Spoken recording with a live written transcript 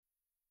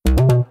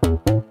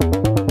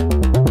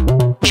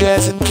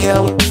Jazz and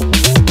Kel.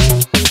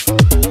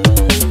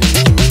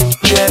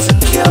 Jazz and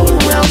Kel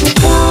around the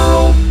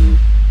world.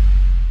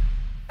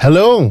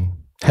 Hello,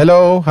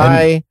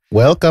 hi. And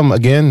welcome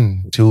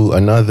again to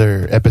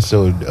another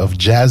episode of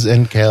Jazz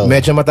and Kel.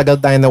 Medyo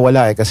matagal tayo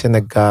nawala kasi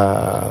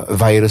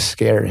nagka-virus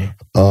scare eh.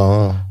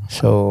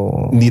 So,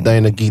 hindi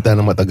tayo nagkita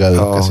ng matagal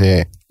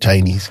kasi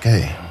Chinese ka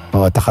eh.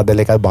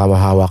 takadali ka, baka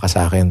mahawa ka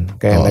sa akin.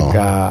 Kaya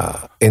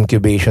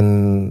nagka-incubation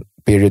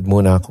period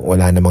muna kung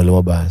wala namang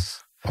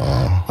lumabas.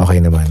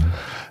 Okay naman.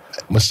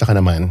 Musta ka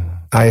naman?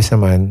 Ayos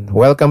naman.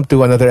 Welcome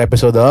to another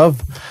episode of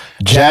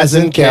Jazz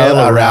and Kel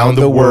Around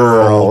the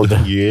World.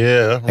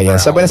 Yeah. Ayan,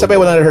 sabay na sabay,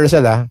 walang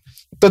rehearsal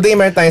Today,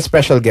 meron tayong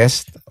special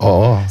guest.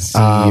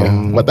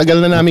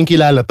 Matagal na namin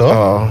kilala to.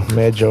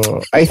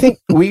 Medyo. I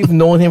think we've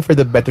known him for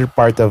the better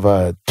part of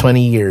 20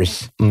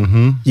 years.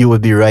 Mm-hmm. You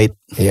would be right.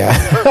 Yeah.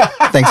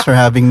 Thanks for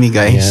having me,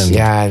 guys.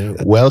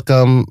 Yan.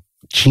 Welcome,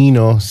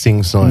 Chino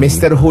Singson.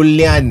 Mr.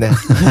 Julian.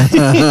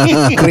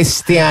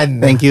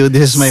 Christian. Thank you.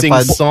 This is my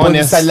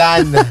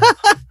Punsalan.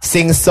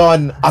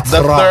 Singson.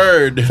 The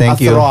third.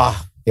 Thank you.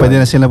 Pwede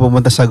na sila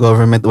pumunta sa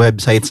government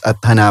websites at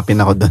hanapin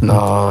ako doon.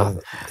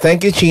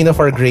 Thank you, Chino,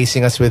 for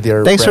gracing us with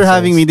your Thanks presence. for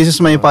having me. This is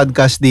my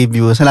podcast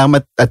debut.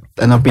 Salamat at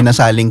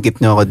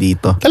pinasalingkit nyo ako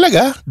dito.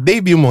 Talaga?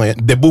 Debut mo ngayon?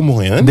 Debut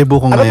mo ngayon? Debut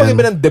ko Ano ngayon. pag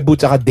iba ng debut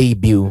tsaka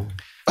debut?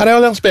 Pareho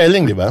lang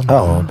spelling, di ba?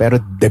 Oo,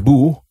 pero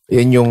debut,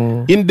 yan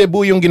yung... Yung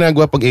debut yung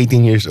ginagawa pag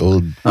 18 years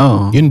old.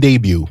 Oo. Yung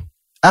debut.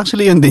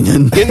 Actually, yun din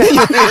yun.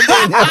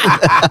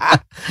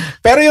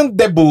 Pero yung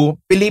debut,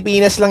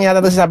 Pilipinas lang yata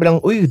sabi lang,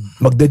 uy,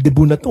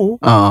 magde-debut na to.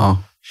 Oo.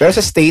 Pero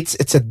sa States,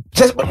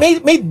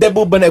 may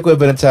debut ba na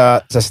equivalent sa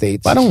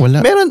States? Parang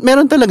wala.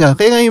 Meron talaga.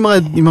 Kaya nga yung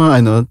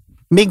mga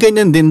may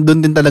ganyan din,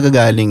 doon din talaga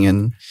galing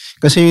yan.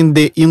 Kasi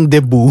yung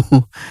debut,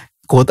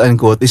 quote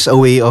unquote, is a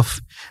way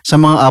of, sa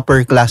mga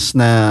upper class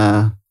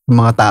na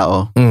mga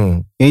tao.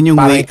 Yun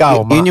yung parang way,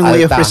 ikaw, yun yung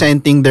way of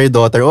presenting their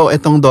daughter.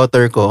 Etong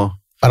daughter ko.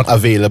 Parang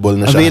available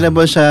na siya.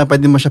 Available siya,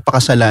 pwede mo siya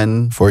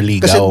pakasalan. For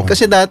ligaw.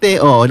 Kasi dati,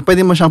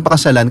 pwede mo siyang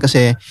pakasalan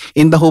kasi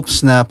in the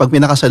hopes na pag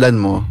pinakasalan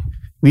mo,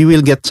 we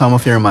will get some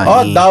of your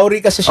money. Dowry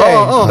kasi siya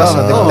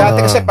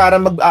Dati kasi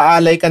parang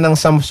mag-aalay ka ng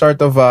some sort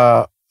of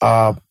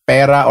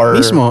pera or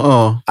mismo,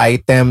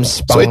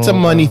 items. So it's a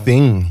money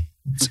thing.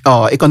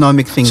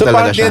 Economic thing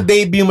talaga siya. So parang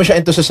debut mo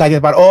siya into society,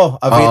 parang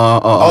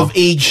of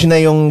age na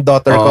yung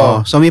daughter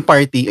ko. So may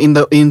party,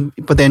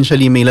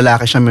 potentially may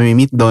lalaki siya may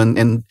meet doon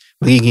and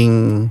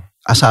magiging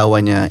asawa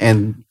niya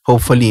and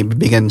hopefully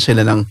bibigyan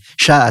sila ng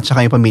siya at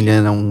saka yung pamilya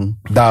ng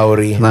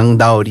dowry.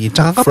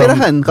 Tsaka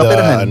kaperahan.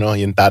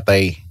 Yung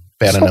tatay.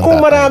 Pera So ng kung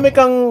tatay. marami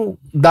kang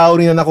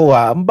dowry na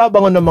nakuha, ang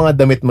babangon ng mga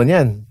damit mo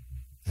niyan.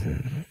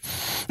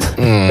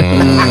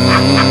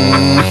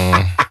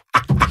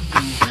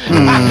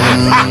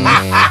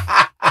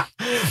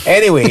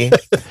 Anyway,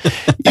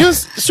 yung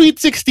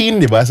Sweet 16,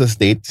 di ba, sa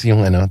States,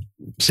 yung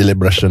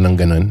celebration ng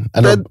ganun.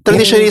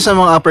 Traditionally sa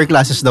mga upper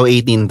classes daw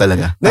 18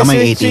 talaga. Tama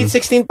yung 18.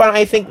 Sweet 16 parang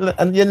I think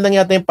yan lang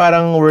yata yung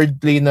parang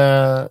wordplay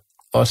na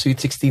Sweet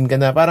 16 ka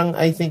na. Parang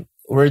I think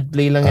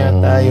wordplay lang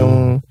yata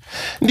yung...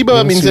 Hindi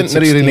ba yung minsan Sweet 16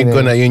 naririnig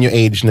ko na yun yung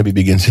age na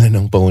bibigyan sila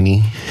ng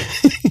pony?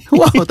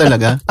 Wow,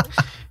 talaga.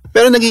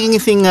 Pero nagiging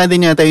thing nga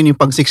din yata yun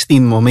yung pag 16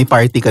 mo, may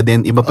party ka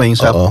din. Iba pa yung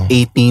sa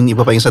 18,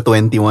 iba pa yung sa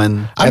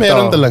 21.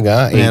 Meron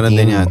talaga. 18. Meron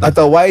din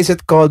yata. Why is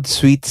it called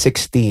Sweet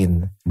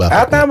 16?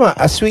 Bakit? Tama.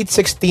 A Sweet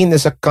 16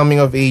 is a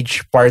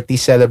coming-of-age party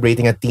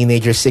celebrating a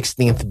teenager's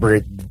 16th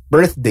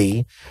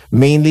birthday,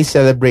 mainly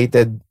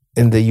celebrated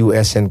in the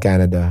US and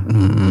Canada.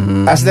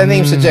 As the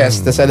name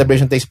suggests, the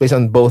celebration takes place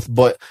on both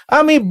boy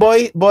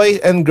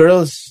and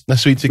girls. Na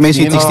Sweet 16? May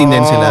Sweet 16 din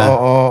sila.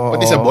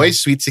 Pati sa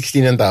boys, Sweet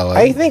 16 ang tawag.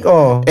 I think,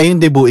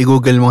 yung debut,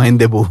 i-google mo yung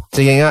debut.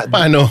 Sige nga.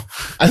 Paano?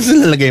 Ano sa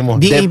lalagay mo?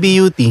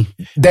 D-E-B-U-T.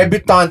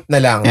 Debutante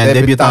na lang. Yeah,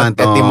 debutante.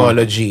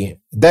 Etymology.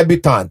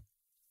 Debutante.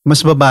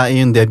 Mas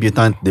babae yung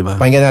debutant, di ba?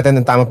 Pakinggan natin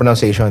ang tamang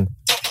pronunciation.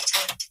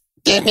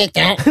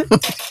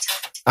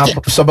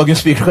 Sabag yung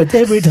speaker ko,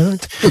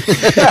 debutante.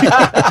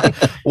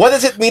 What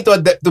does it mean to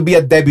be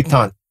a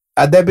debutante?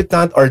 A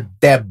debutante or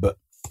deb?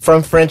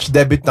 From French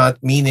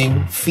debutante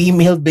meaning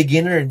female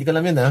beginner. Hindi ko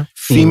alam yun,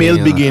 Female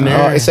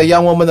beginner. Is a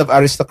young woman of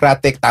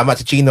aristocratic, tama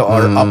si Chino,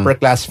 or upper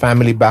class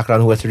family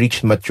background who has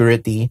reached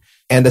maturity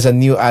and as a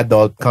new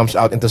adult comes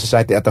out into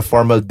society at a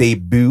formal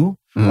debut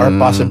or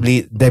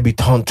possibly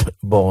debutante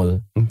ball.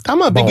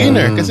 Tama,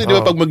 beginner. Kasi di ba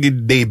pag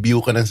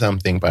mag-debut ka ng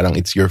something, parang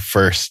it's your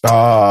first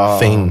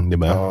thing, di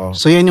ba?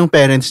 So yan yung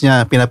parents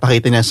niya,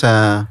 pinapakita niya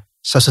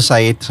sa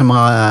society, sa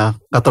mga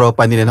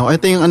katropa nila.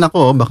 Ito yung anak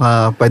ko,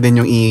 baka pwede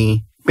niyong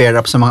i-pair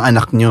up sa mga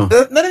anak niyo.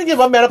 Narinig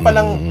ba, meron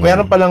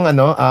palang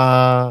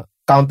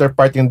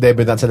counterpart yung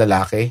debutant sa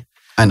lalaki?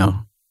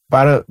 Ano?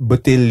 Parang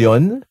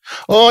botilyon?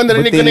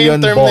 Narinig ko na yung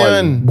term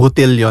na yun.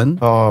 Botilyon?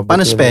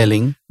 Paano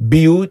spelling?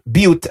 Beaut,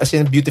 as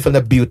in beautiful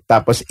na beaut,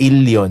 tapos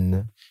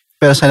ilyon.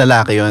 Pero sa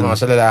lalaki yun?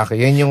 Sa lalaki.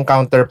 Yan yung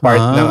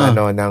counterpart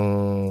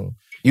ng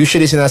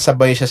usually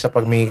sinasabay siya sa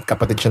pag may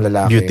kapatid siyang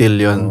lalaki.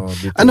 Beautilyon.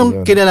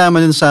 Anong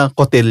kinalaman dun sa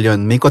cotillion?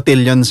 May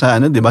cotillion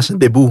sa di ba? Sa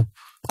debut.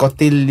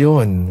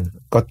 Cotillion.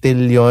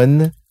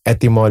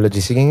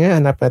 Etymology. Sige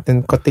nga, hanap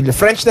natin. Cotillion.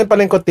 French na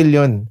pala yung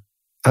cotillion.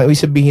 Ang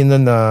ibig sabihin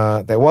nun na,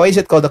 why is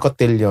it called a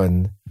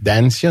cotillion?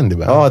 Dance yun, di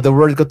ba? Oh, the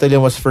word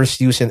cotillion was first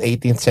used in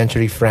 18th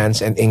century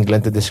France and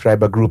England to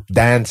describe a group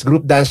dance.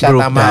 Group dance siya,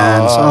 Group tama.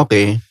 dance. Oh.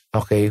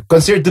 Okay.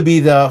 Considered to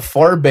be the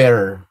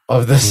forebearer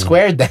of the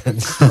square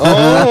dance.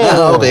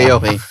 Oh,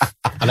 Okay.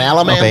 An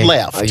element Okay.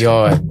 left.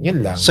 Ayun,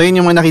 yun lang. So, yun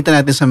yung mga nakita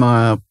natin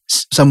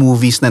sa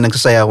movies na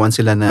nagsasayawan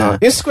sila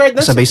na Yung square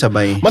dance,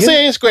 sabay-sabay.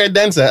 Masaya yung square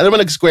dance. Alam mo,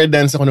 nag-square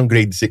dance ako nung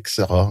grade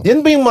 6 ako. yun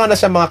ba yung mga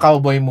nasa mga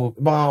cowboy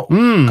movie? Mga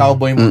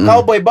cowboy movie?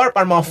 Cowboy bar,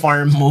 parang mga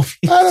farm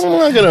movie. Parang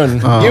mga ganun.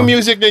 Yung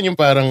music din yung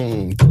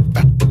parang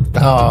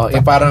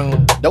Yung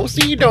parang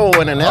Dosido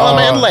and an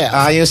element left.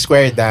 yung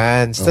square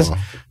dance. Tas,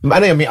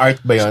 ano yun, may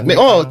art ba yun?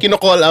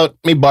 Kino-call out,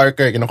 may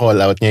barker, kino-call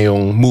out niya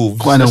yung moves.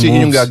 Kung anong Kasi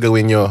yun yung moves.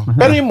 gagawin nyo.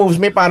 Pero yung moves,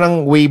 may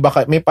parang way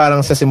back, may parang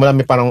sa simula,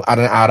 may parang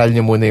aral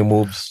nyo muna yung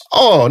moves.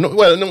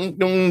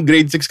 Nung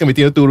grade 6 kami,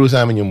 tinuturo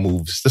sa amin yung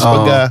moves.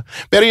 Tapos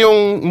pero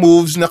yung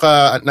moves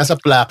nasa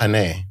plaka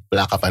na eh.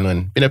 Plaka pa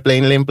nun.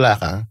 Pinaplay nila yung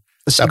plaka.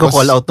 Tapos,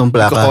 call out ng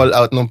plaka. Call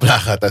out ng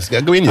plaka. Tapos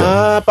gagawin yun.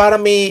 Para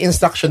may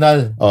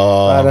instructional.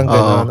 Oh. Parang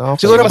gano'n.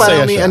 Okay. Siguro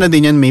Masaya parang may siya.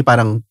 din yan, may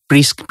parang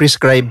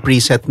prescribed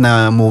preset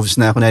na moves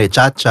na kunwari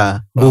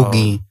cha-cha,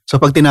 boogie. So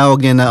pag tinawag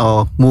niya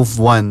na move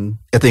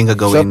 1, ito yung So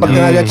gagawin pag niya.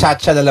 tinawag yung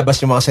cha-cha, lalabas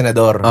yung mga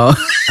senador.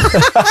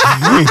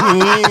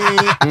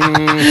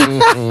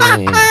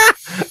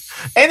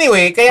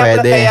 Anyway,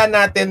 kaya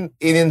natin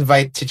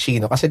in-invite si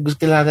Chino kasi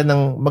gusto natin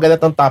ng maganda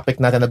tong topic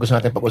natin na gusto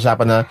natin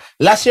pag-usapan na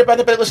last year pa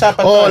natin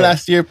pinag-usapan.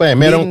 Last year pa eh.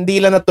 Hindi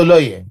lang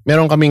natuloy eh.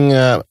 Meron kaming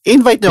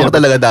Invite niyo ako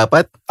talaga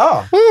dapat.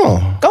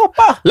 Ikaw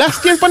pa.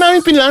 last year pa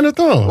namin pinlano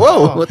to.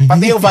 Wow.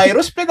 Pati yung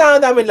virus, pinaka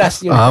namin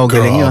last year.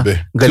 Galing niya. Grabe.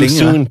 Galing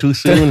niya. Too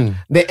soon.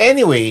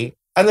 Anyway,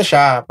 ano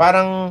siya,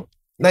 parang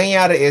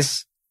nangyayari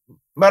is,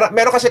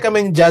 meron kasi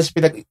kaming jazz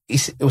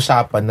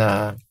pinag-usapan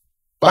na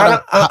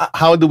Parang,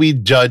 how do we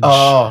judge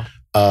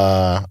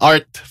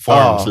art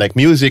forms like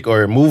music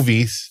or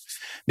movies?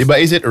 Diba,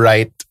 is it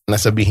right na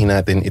sabihin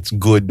natin it's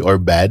good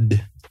or bad?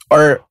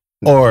 Or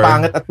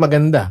pangit at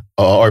maganda.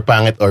 Or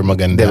pangit or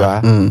maganda. Diba?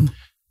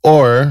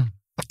 Or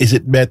is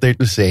it better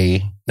to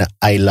say na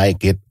I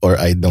like it or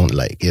I don't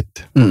like it?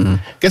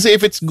 Kasi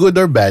if it's good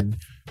or bad,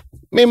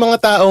 may mga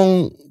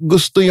taong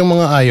gusto yung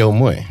mga ayaw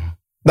mo eh.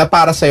 Na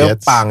para sa'yo,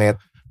 pangit.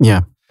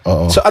 Yeah.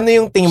 Oo. So ano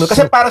yung tingin mo?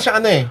 Kasi para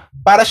siyang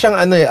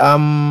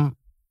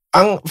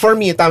for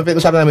me,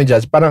 usapan namin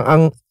judge,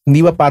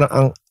 hindi ba parang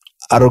ang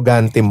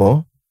arrogante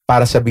mo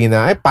para sabihin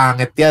na,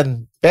 pangit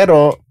yan.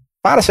 Pero,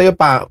 para sa'yo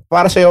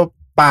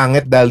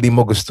pangit dahil di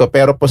mo gusto.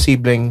 Pero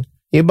posibleng,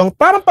 ibang,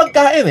 parang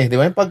pagkain eh. Di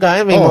ba? Yung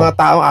pagkain, may mga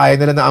tao ayaw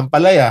nila ng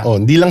ampalaya.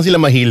 Hindi lang sila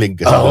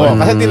mahilig. Kasi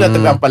kasi hindi nila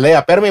ng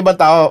ampalaya. Pero may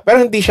ibang tao, pero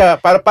hindi siya,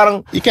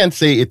 parang, you can't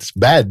say it's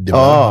bad, di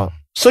ba?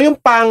 So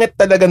yung pangit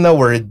talaga na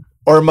word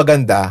or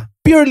maganda,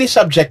 purely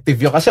subjective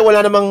yun. Kasi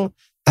wala namang,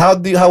 how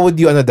would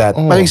you ano that?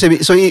 Parang sabi,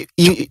 so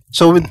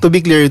to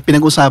be clear,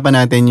 pinag-usapan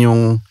natin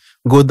yung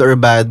good or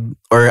bad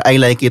or I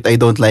like it, I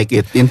don't like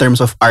it in terms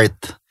of art.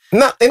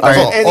 In terms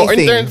of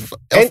anything.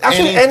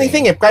 Actually,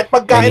 anything eh. Kahit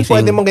pagkain,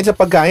 pwede mong ganyan sa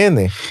pagkain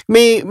eh.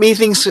 May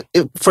things,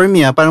 for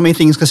me parang may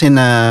things kasi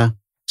na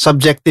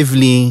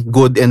subjectively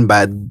good and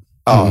bad.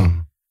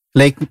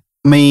 Like,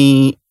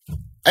 may...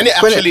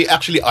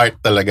 Actually art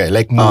talaga.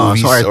 Like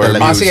movies so art or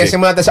talaga. music. Sige,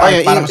 simulan natin sa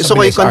art. So,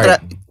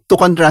 to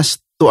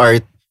contrast to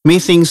art,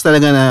 may things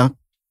talaga na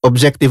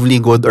objectively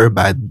good or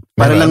bad.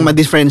 Para lang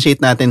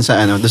ma-differentiate natin sa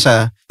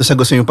sa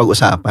gusto yung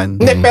pag-usapan.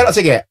 Hindi, pero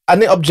sige,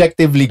 ano yung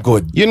objectively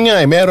good? Yun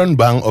nga meron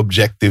bang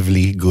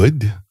objectively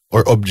good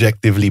or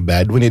objectively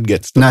bad when it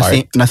gets to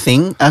art?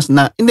 Nothing?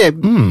 Hindi.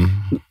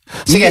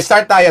 Sige,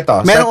 start tayo to.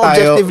 Merong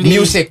objectively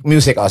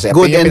music. Sige,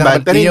 good and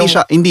bad, pero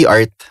hindi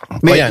art.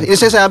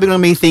 Isasabi ko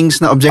na may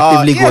things na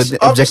objectively good,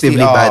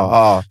 objectively bad.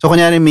 So,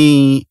 kunyari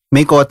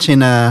may kotse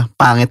na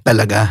pangit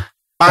talaga.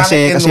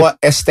 Pangit in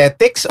what,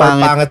 aesthetics or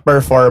pangit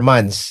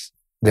performance?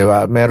 Di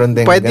ba? Meron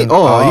din. Pwede,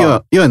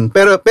 yun.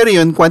 Pero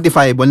yun,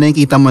 quantifiable.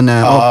 Nakikita mo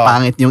na,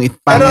 pangit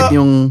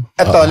yung...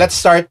 Ito, let's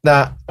start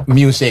na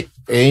music.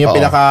 Yung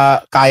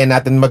kaya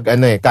natin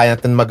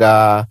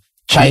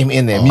chime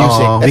in eh.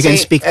 Music. We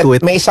can speak to it.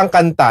 May isang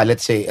kanta,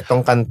 let's say,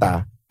 itong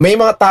kanta. May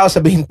mga tao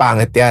sabihin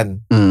pangit yan.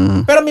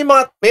 Pero may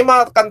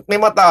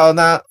mga tao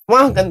na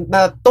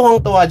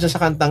tuhang-tuwa dyan sa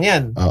kantang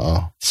yan.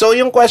 So,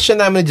 yung question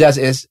namin, Jazz,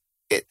 is,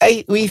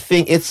 we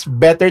think it's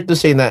better to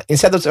say na,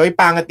 instead of,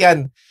 pangit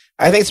yan,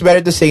 I think it's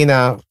better to say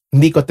na,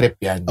 hindi ko trip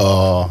yan.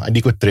 Hindi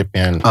ko trip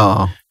yan.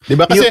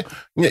 Diba? Kasi,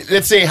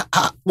 let's say,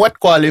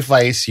 what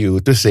qualifies you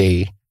to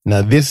say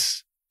na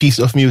this piece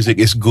of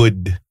music is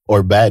good or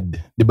bad?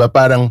 Diba?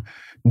 Parang,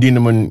 di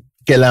naman,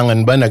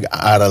 kailangan ba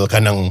nag-aaral ka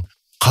ng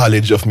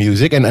College of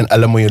Music and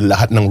alam mo yung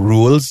lahat ng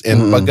rules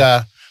and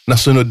pagka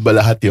nasunod ba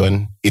lahat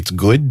yon, it's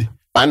good?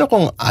 Paano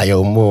kung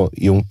ayaw mo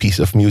yung piece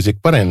of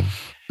music pa rin?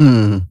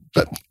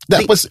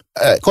 Tapos,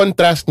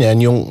 contrast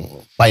niyan yung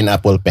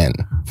Pineapple Pen.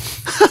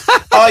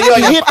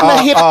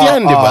 Hit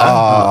yan, di ba?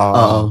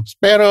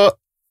 Pero,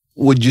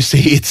 would you say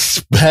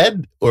it's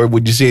bad? Or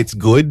would you say it's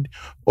good?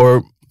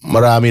 Or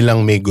marami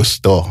lang may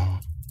gusto?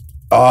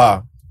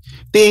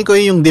 Tingin ko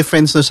yung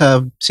difference no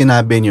sa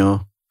sinabi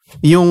nyo,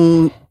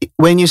 yung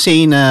when you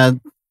say na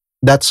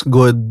that's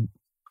good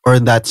or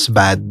that's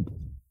bad,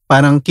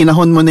 parang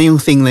kinahon mo na yung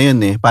thing na yun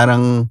eh.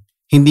 Parang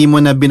hindi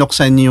mo na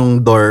binuksan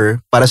yung door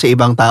para sa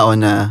ibang tao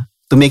na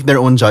to make their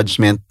own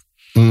judgment.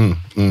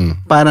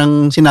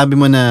 Parang sinabi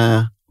mo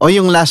na,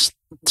 yung last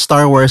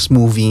Star Wars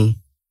movie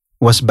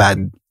was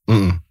bad.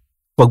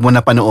 Wag mo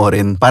na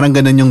panoorin. Parang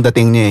ganun yung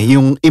dating niya eh.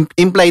 Yung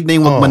implied na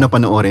yung wag mo na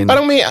panoorin.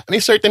 Parang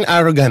may certain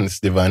arrogance,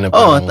 di ba? Na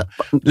parang,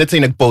 let's say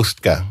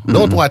nag-post ka.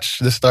 Don't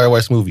watch the Star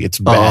Wars movie. It's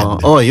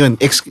bad. Yun.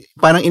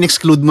 Parang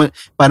in-exclude mo,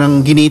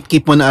 parang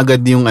ginatekeep mo na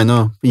agad yung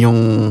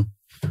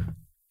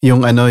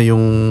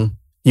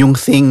yung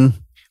thing.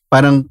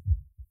 Parang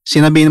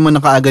sinabihin mo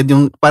na kaagad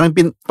yung,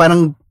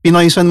 parang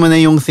pinoison mo na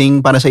yung thing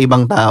para sa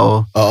ibang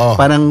tao.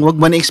 Parang wag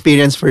mo na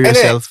experience for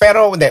yourself.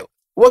 Pero hindi.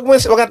 Wag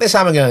natin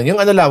sama ganun. Yung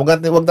ano lang,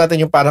 wag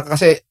natin yung parang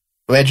kasi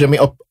medyo may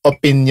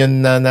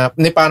opinion na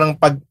parang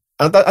pag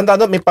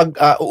may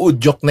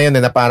pag-uudyok na yun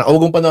na parang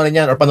wag mong panoorin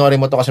yan or panoorin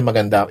mo to kasi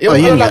maganda.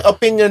 Yung lang,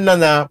 opinion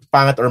na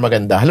pangit or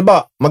maganda.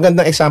 Halimbawa,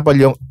 magandang example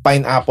yung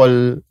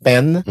Pineapple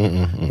Pen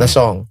na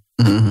song.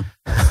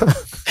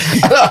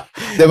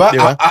 Diba?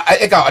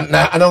 Ikaw,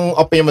 anong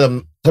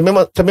opinion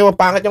mo? Sabi mo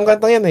pangit yung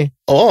kantang yan eh.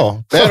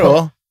 Oo,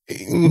 pero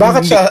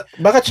bakit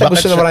siya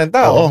gusto ng maraming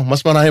tao?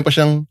 Mas marami pa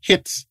siyang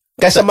hits.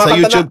 Kaysa sa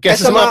YouTube,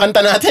 kaysa sa mga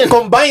kanta natin.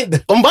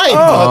 Combined.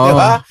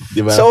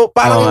 Diba? So,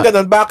 parang yung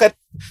ganun. Bakit?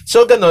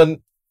 So, ganun,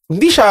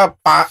 hindi siya,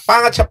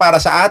 pangat siya para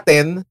sa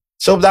atin.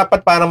 So,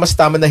 dapat parang mas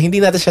tama na hindi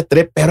natin siya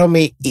trip, pero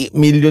may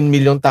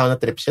million tao na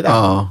trip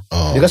sila.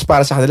 Because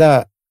para sa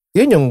kanila,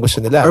 yun yung gusto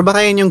nila. Or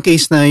baka yun yung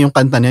case na yung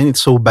kanta na yun,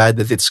 it's so bad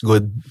that it's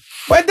good.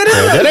 Pwede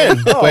rin.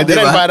 Pwede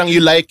rin. Parang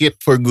you like it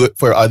for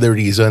other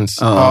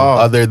reasons.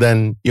 Other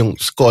than yung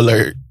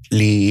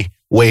scholarly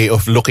way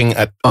of looking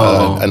at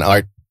an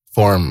art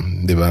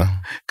form, di ba?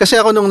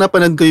 Kasi ako nung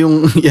napanood ko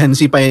yung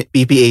si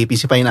PPAP,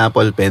 si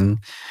Pineapple Pen,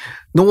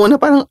 nung una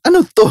parang,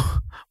 ano to?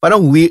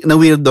 Parang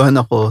na-weirdohan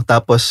ako.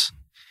 Tapos,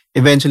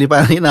 eventually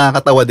parang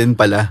nakakatawa din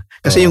pala.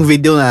 Kasi yung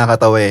video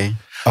nakakatawa eh.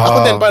 Ako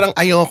din parang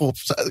ayoko.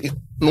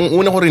 Nung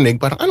una ko rinig,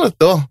 parang ano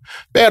to?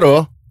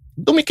 Pero,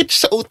 dumikit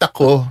siya sa utak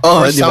ko.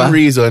 For some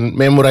reason,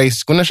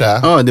 memorize ko na siya.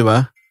 Di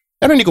ba?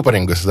 Pero hindi ko pa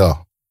rin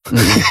gusto.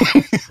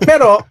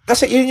 Pero,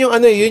 kasi yun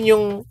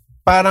yung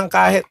parang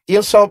kahit,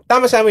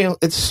 tama sa amin yung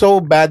it's so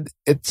bad,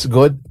 it's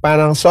good.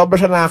 Parang sobra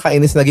siya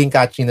nakakainis, naging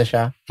catchy na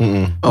siya.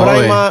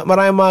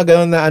 Maraming mga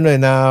ganun na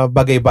na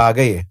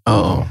bagay-bagay eh.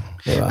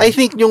 Diba? I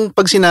think yung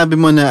pag sinabi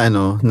mo na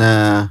na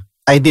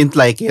I didn't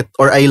like it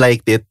or I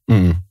liked it,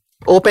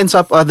 opens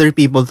up other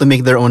people to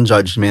make their own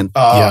judgment.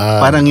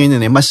 Parang yun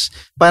eh.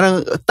 Parang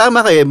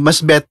tama kayo,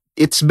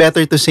 it's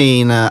better to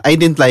say na I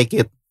didn't like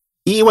it.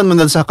 Iiwan mo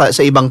na sa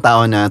ibang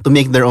tao na to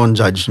make their own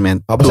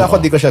judgment. Basta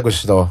ako di ko siya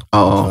gusto.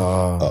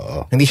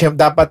 Hindi siya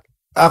dapat.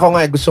 Ako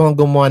nga gusto kong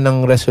gumawa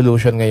ng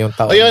resolution ngayong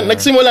taon.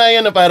 Nagsimula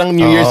yan na parang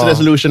New Year's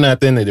resolution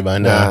natin di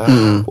ba? Na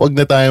wag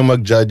na tayong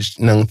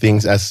mag-judge ng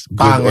things as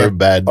good pangit, or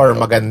bad or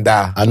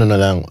maganda. Ano na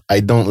lang,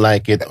 I don't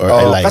like it or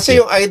I like kasi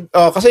it.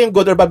 Kasi yung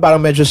good or bad parang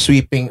medyo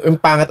sweeping. Yung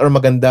pangit or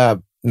maganda,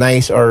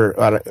 nice or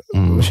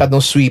masyadong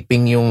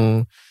sweeping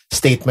yung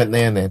statement na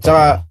yan eh.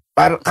 Tsaka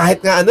parang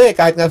kahit nga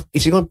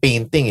isipin ko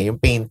yung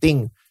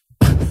painting.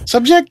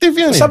 Subjective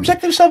yan eh.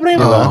 Subjective sobra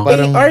yun.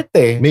 Parang art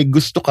eh. May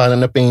gusto ka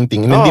na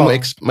painting na hindi mo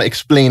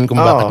ma-explain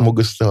kung bakit mo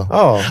gusto.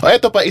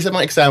 Ito pa, isa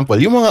mga example.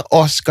 Yung mga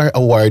Oscar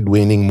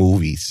award-winning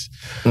movies.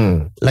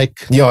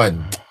 Like,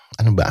 yun.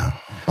 Ano ba?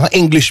 Mga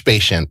English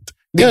Patient.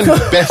 Yun,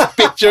 best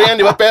picture yan,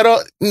 di ba? Pero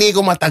hindi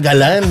ko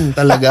matagalan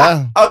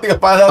talaga. Di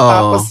ka pa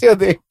tapos yun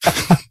eh.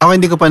 Ako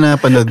hindi ko pa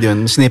napanood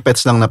yun.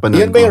 Snippets lang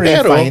napanood. Yun ba yung Ray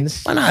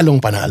Fiennes?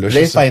 Panalo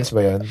siya. Ray Fiennes ba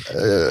yun?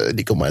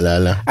 Di ko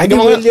maalala. Ay,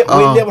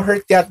 William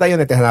Hurt yata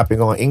yun. Hanapin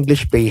ko nga,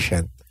 English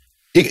Patient.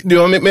 Di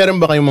ba, meron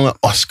ba kayong mga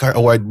Oscar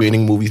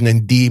award-winning movies na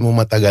hindi mo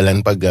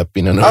matagalan pag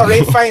pinanood?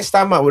 Ray Fiennes,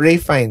 tama.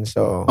 Ray Fiennes.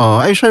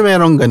 I'm sure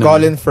meron ganun.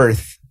 Colin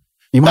Firth.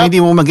 Yung mga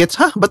hindi mo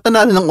magets, ba't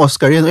nanalo ng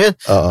Oscar yan?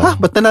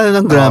 Ba't nanalo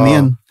ng Grammy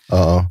yan?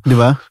 Di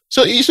ba?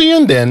 So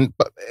yun din,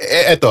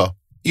 eto,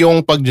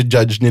 yung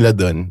pag-judge nila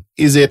dun,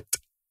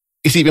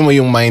 isipin mo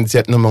yung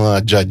mindset ng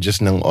mga judges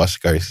ng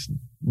Oscars.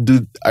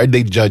 Are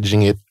they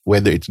judging it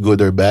whether it's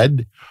good or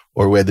bad?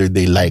 Or whether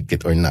they like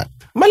it or not?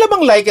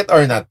 Malamang like it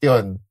or not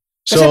yun.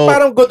 Kasi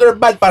parang good or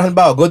bad, parang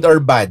ba, good or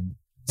bad.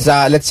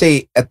 Let's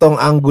say, etong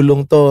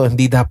anggulong to,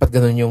 hindi dapat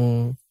ganun yung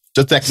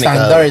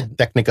standard.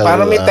 Technical.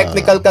 Parang may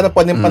technical ka na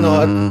pwedeng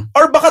panood.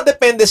 Or baka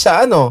depende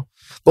sa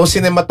kung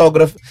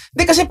cinematography.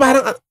 Hindi kasi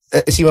parang,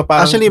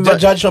 parang actually,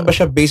 judge mo ba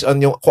siya based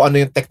on kung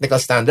ano yung technical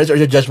standards or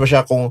judge mo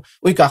siya kung,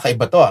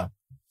 kakaiba to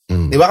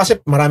Di ba? Kasi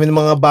marami ng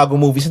mga bagong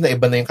movies na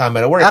iba na yung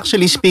camera work.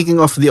 Actually, speaking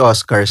of the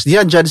Oscars,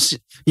 dinajudge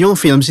yung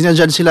films,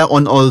 dinajudge sila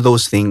on all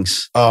those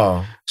things.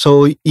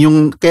 So,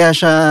 kaya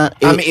siya...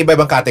 may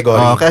iba-ibang category.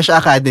 Kaya siya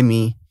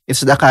Academy.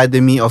 It's the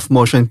Academy of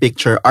Motion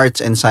Picture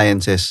Arts and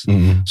Sciences.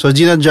 So,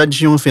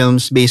 dinajudge yung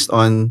films based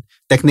on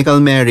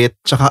technical merit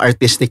tsaka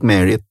artistic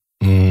merit.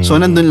 So,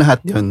 nandun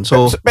lahat yun.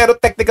 So, pero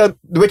technical,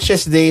 which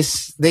is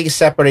they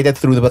separated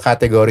through the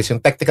categories.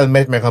 Yung technical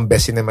merit, meron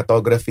best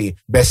cinematography,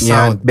 best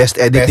sound, best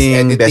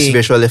editing, best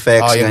visual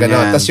effects. Yung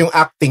gano'n. Tapos yung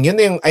acting,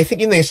 I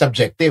think yun na yung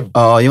subjective.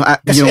 Yung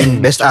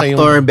best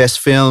actor, best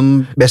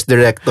film, best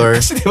director.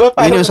 Kasi diba,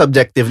 yun yung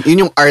subjective.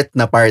 Yun yung art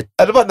na part.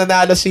 Ano ba,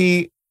 nanalo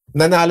si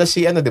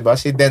diba,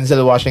 si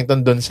Denzel Washington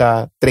dun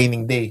sa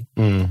training day.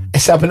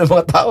 Sabi ng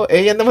mga tao,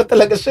 yan naman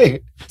talaga siya eh.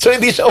 So,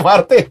 hindi siya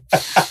umarte.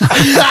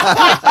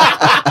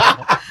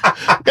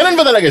 Ganun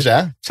ba talaga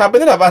siya?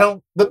 Sabi nila, parang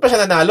doon pa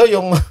siya nanalo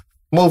yung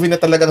movie na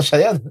talagang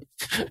siya yan.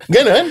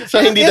 Ganun? So,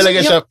 hindi talaga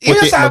siya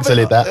puti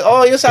magsalita?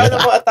 Yung sabi ng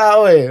mga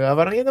tao eh.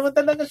 Parang yun naman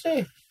talaga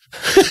siya eh.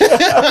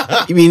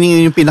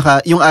 Meaning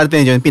yung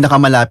arte niya yun,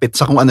 pinakamalapit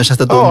sa kung ano siya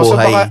sa totoong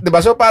buhay. So, diba?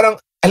 So, parang,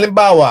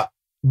 halimbawa,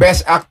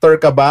 best actor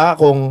ka ba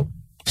kung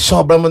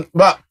sobrang,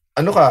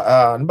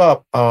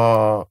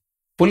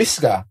 pulis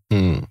ka.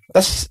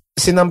 Tapos,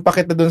 sinampa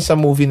kita dun sa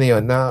movie na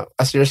yun na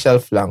as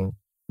yourself lang,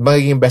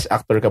 magiging best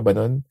actor ka ba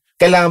nun?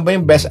 Kailangan ba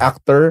yung best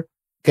actor?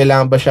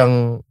 Kailangan ba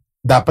siyang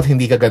dapat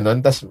hindi ka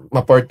ganun? Tapos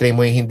ma-portray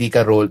mo yung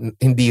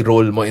hindi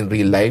role mo in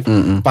real life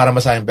para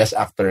masayang best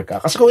actor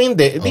ka. Kasi kung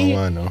hindi,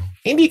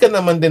 hindi ka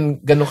naman din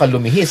ganun ka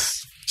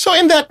lumihis. So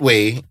in that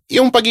way,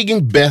 yung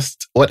pagiging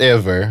best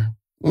whatever,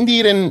 hindi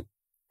rin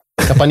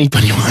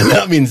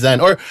kapani-paniwala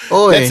minsan. Or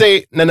let's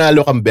say,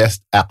 nanalo kang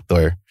best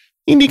actor.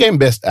 Hindi ka yung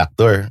best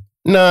actor.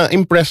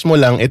 Na-impress mo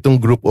lang itong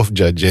group of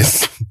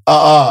judges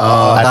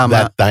at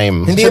that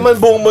time. Hindi naman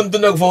buong mundo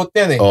nag-vote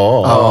yan eh.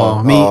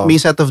 May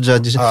set of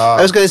judges. I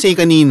was gonna say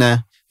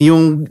kanina,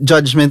 yung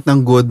judgment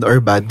ng good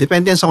or bad,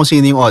 depende yan sa kung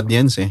sino yung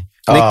audience eh.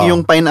 Like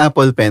yung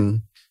Pineapple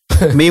Pen,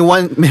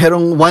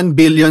 merong 1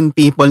 billion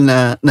people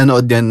na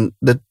nanood yan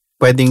that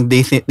pwedeng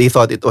they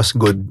thought it was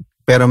good.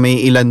 Pero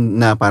may ilan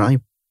na parang,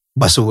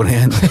 basura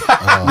yan.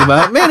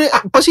 Diba?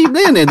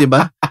 Posible yan eh,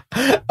 diba?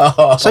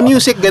 Sa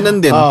music, ganun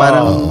din.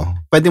 Parang,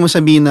 pwede mo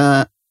sabihin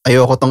na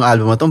ayoko tong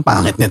album mo, tong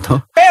pangit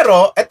nito.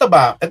 Pero, ito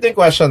yung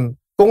question.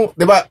 Kung,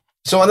 di ba,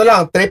 so ano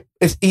lang, trip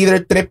is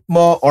either trip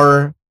mo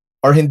or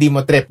hindi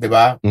mo trip, di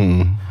ba?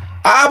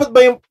 Aabot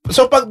ba yung,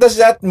 so does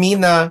that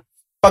mean na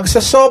pag sa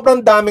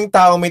sobrang daming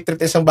tao may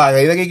trip isang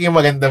bagay, nagiging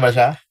maganda ba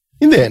siya?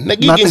 Hindi,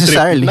 nagiging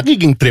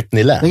trip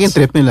nila. Nagiging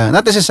trip nila,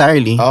 not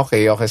necessarily.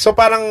 Okay. So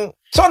parang,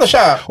 so ano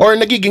siya? Or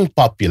nagiging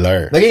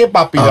popular. Nagiging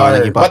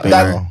popular. But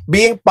that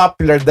being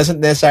popular doesn't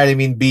necessarily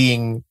mean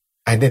being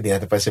hindi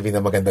natin pa sabihin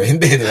na maganda.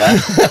 Hindi, di ba?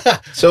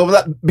 So,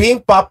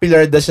 being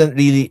popular doesn't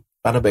really,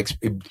 paano ba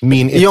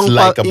mean it's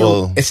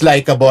likable. It's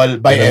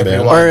likable by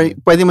everyone. Or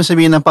pwede mo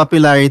sabihin na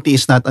popularity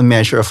is not a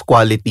measure of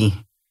quality.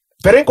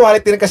 Pero yung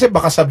quality rin kasi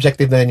baka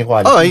subjective na rin yung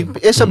quality.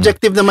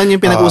 Subjective naman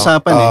yung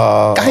pinag-uusapan eh.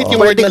 Kahit yung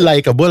word na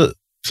likable,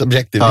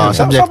 subjective.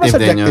 Subjective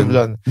din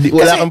yun.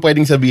 Wala kang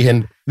pwedeng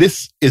sabihin,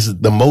 this is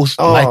the most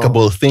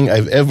likable thing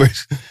I've ever.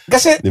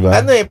 Kasi, diba?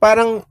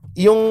 Parang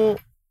yung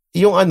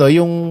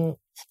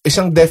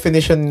isang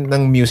definition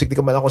ng music, di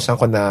ko man ako saan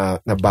ko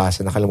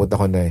nabasa, nakalimutan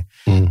ko na eh.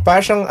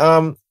 Parang siyang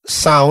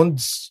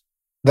sounds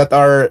that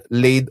are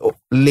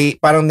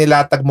parang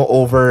nilatag mo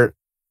over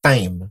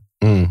time.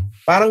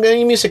 Parang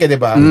ganyan yung music di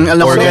ba?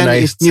 Alam ko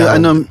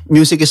yan,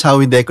 music is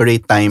how we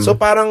decorate time. So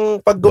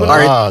parang pag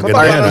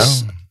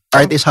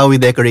art is how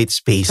we decorate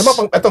space.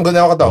 Itong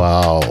gano'n ako to.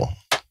 Wow.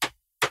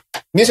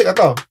 Music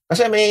ito.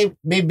 Kasi may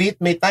beat,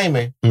 may time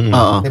eh.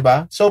 Di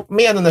ba? So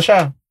may na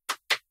siya.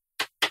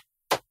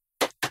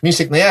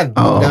 Music na yan.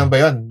 Ganun ba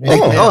yun?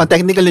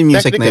 Technically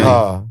music na yan.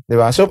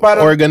 Diba? So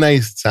parang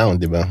organized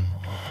sound, diba?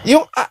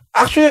 Yung,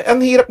 actually,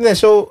 ang hirap na.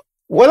 So,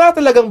 wala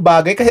talagang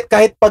bagay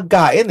kahit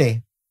pagkain eh.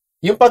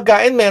 Yung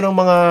pagkain, merong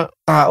mga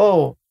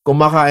tao,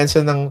 kumakain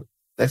sa ng,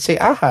 let's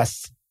say,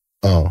 ahas.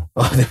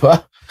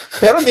 Diba?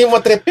 Pero hindi mo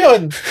trip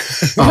yun.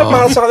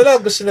 Para sa kanila,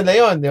 gusto nila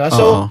yun. Diba?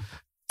 So,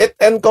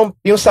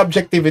 yung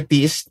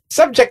subjectivity is,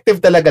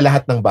 subjective talaga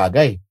lahat ng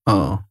bagay.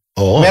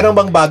 Meron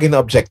bang bagay na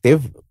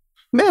objective?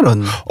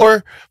 Meron.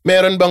 Or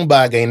meron bang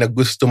bagay na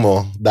gusto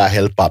mo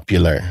dahil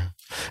popular?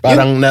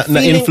 Parang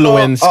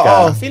na-influence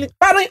ka.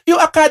 Parang yung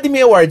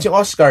Academy Awards, yung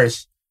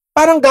Oscars,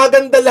 parang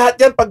gaganda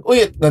lahat yan pag,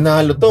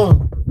 nanalo to.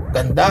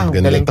 Ganda,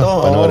 galing to.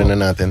 Panoorin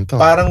na natin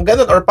to. Parang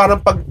ganun. Or parang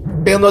pag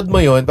pinod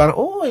mo yun, parang,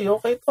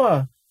 okay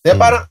to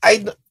Diba, parang,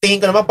 tingin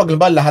ko naman, pag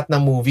lahat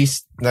ng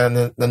movies na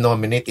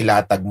nominate,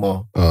 ilatag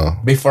mo.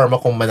 Before mo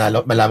kung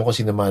malaman kung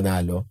sino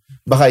manalo,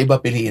 baka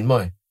iba piliin mo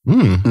eh.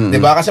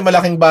 Diba? Kasi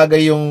malaking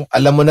bagay yung,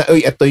 alam mo na,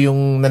 ito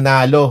yung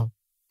nanalo.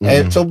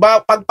 So,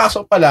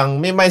 pagpasok pa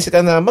lang, may mindset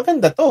ka na,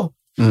 maganda to.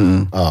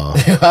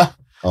 Diba?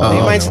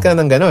 May mindset ka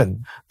ng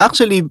ganun.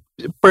 Actually,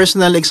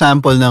 personal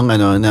example ng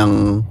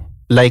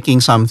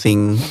liking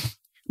something.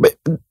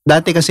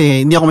 Dati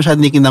kasi, hindi ako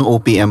masyadong liking ng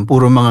OPM.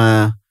 Puro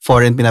mga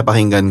foreign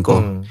pinapakinggan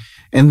ko.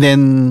 And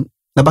then,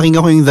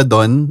 napakinggan ko yung The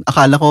Dawn.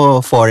 Akala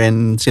ko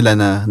foreign sila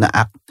na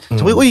act.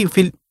 So,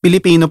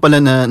 Pilipino pala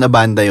na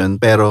banda yon,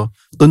 pero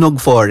tunog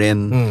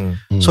foreign.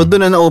 So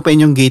doon na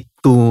open yung gate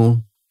to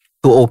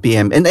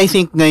OPM. And I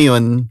think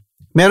ngayon,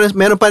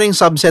 meron pa ring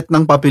subset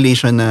ng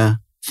population na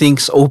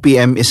thinks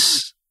OPM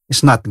is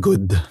is not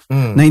good.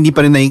 Na hindi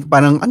pa rin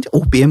parang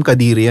OPM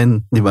kadiri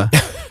yan, di ba?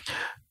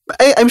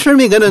 I'm sure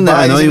may ganun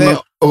na yung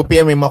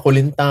OPM may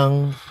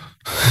makulintang,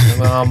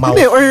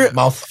 mga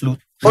mouth flute.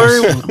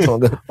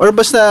 Or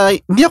basta,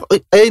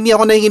 hindi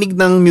ako nakikinig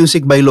ng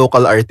music by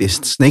local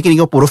artists. Nakikinig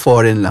ako puro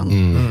foreign lang.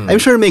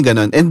 I'm sure may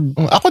ganun. And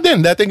ako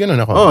din, dati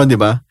ganun ako. Oo, di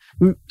ba?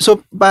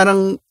 So,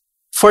 parang,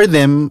 for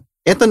them,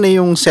 eto na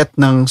yung set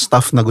ng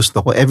stuff na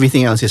gusto ko.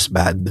 Everything else is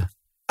bad.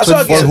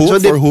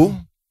 For who?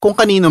 Kung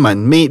kanino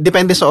man.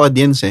 Depende sa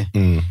audience eh.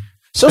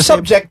 So, kasi,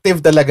 subjective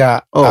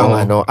talaga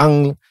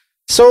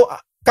so,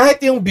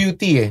 kahit yung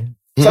beauty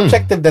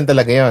subjective din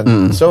talaga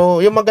yun. So,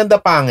 yung maganda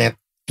pangit,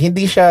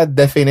 hindi siya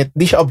definite,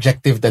 hindi siya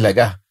objective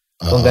talaga.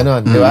 Kung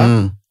ganon, di ba?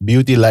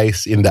 Beauty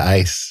lies in the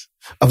eyes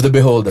of the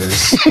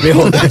beholders.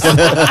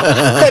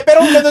 Okay,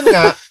 pero ganun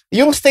nga,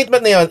 yung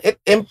statement na yun,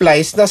 it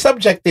implies na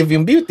subjective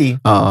yung beauty.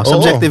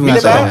 Subjective nga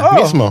siya.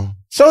 Mismo.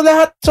 So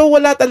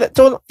wala talaga,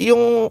 so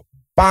yung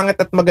pangit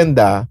at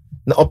maganda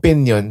na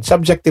opinion,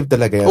 subjective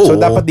talaga yun. So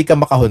dapat di ka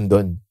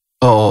makahundon.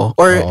 Oo.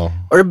 Or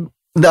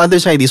the other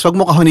side is, wag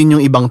mo kahunin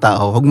yung ibang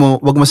tao. Wag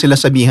mo sila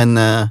sabihan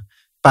na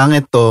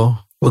pangit to,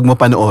 wag mo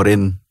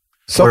panoorin.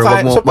 So,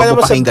 wag mo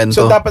pakinggan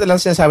to. So, dapat lang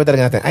sinasabi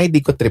talaga natin, ay, di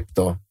ko trip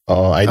to.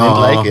 I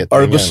didn't like it.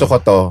 Or gusto ko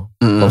to.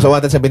 Kung sa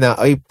wanted sabihin na,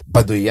 ay,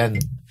 baduy yan.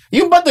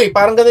 Yung baduy,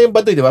 parang gano'n yung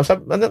baduy, di ba?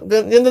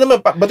 Yan na naman,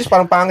 baduy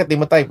parang pangit, di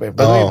mo type eh.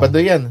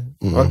 Baduy yan.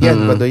 Wag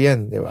yan, baduy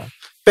yan, di ba?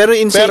 Pero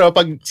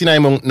pag sinabi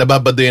mong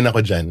nababaduyan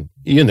ako dyan,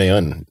 yun na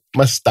yun.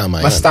 Mas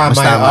tama yun. Mas tama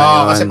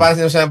yun. Kasi parang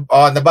sinasabi,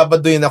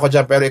 nababaduyan ako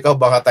dyan, pero ikaw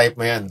baka type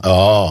mo yan.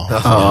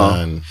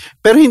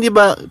 Pero hindi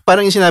ba,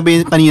 parang yung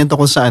sinabi kanina to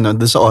ko sa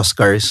doon sa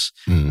Oscars,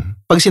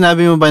 pag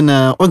sinabi mo ba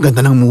na,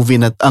 ganda ng movie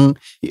na,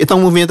 itong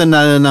movie na ito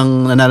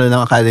nanalo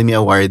ng Academy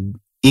Award,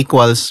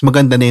 equals,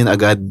 maganda na yun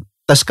agad.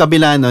 Tas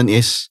kabila nun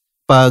is,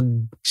 pag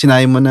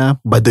sinabi mo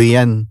na, baduy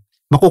yan,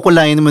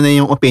 makukulayan mo na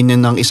yung opinion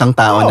ng isang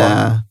tao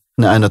na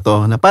na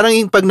parang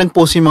yung pag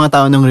nag-post yung mga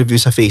tao ng review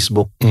sa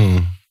Facebook,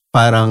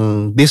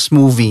 parang this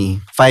movie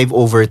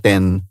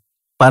 5/10,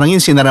 parang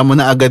yun sinara mo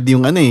na agad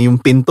yung yung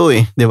pinto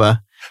di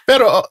ba?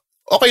 Pero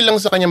okay lang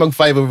sa kanya mag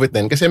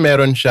 5/10 kasi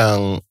meron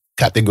siyang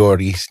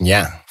categories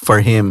niya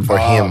for him,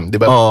 di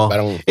ba?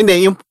 Parang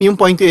hindi, yung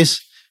point ko is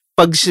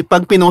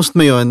pag pinost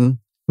mo yun,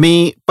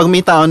 pag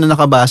may tao na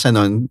nakabasa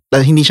nun,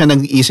 hindi siya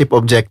nag-iisip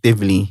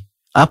objectively,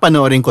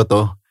 panoorin ko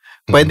to.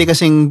 Pwede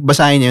kasing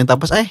basahin niya yun,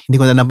 tapos hindi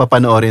ko na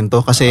napapanoorin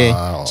to kasi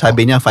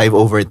sabi niya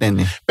 5/10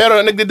 eh.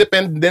 Pero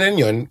nagde-depend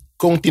din yun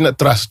kung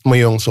tinatrust mo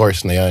yung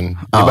source na yun.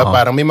 Diba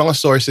parang may mga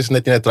sources na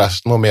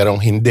tinatrust mo,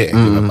 merong hindi.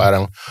 Diba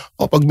parang,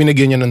 pag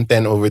binigyan niya ng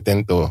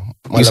 10/10 to,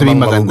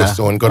 malamang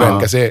magugustuhan ko rin.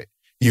 Kasi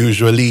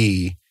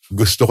usually,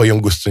 gusto ko yung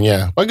gusto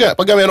niya. Pag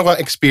meron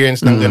kang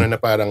experience ng gano'n na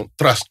parang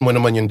trust mo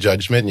naman yung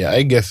judgment niya,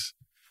 I guess,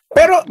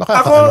 pero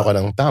makakaano ka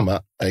ng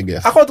tama, I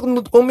guess. Ako,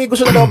 kung may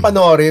gusto na ako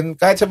panoorin,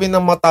 kahit sabihin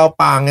ng mga tao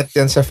pangit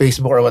yan sa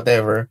Facebook or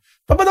whatever,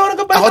 papanoorin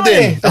ka pa Ako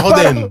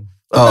din.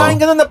 Ang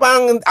daming ganun na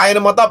parang ayaw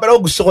ng mga tao, pero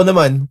gusto ko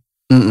naman.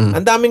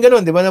 Ang daming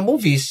ganun, di ba, na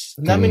movies.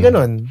 Ang daming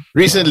ganun.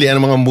 Recently,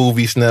 ano mga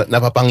movies na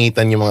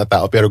napapangitan yung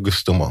mga tao pero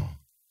gusto mo?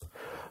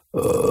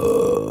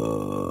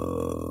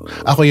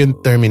 Ako yung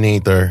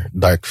Terminator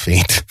Dark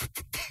Fate.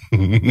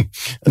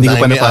 Hindi ko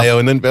pa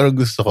ayaw nun, pero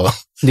gusto ko.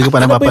 Hindi ko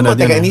pa napapanood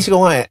yun. Inisip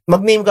ko nga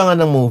mag-name ka nga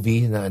ng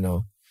movie na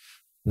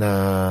na...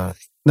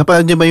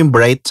 Napanood niyo ba yung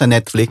Bright sa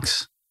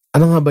Netflix?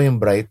 Ano nga ba yung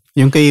Bright?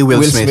 Yung kay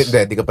Will Smith.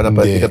 Di ka pa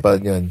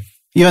napanood yun.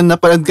 Yun,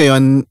 napanood ko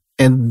yun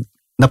and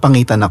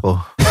napangitan ako.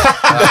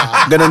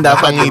 Ganun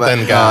dapat. Napangitan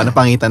ka.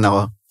 Napangitan ako.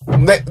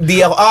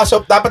 Di ako.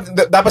 So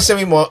dapat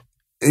sabihin mo,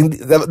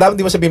 dapat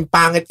di mo sabihin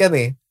pangit yan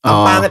eh. Ang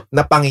pangit,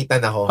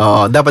 napangitan ako.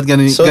 Dapat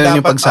ganun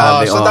yung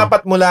pagsabi. So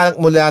dapat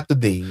mula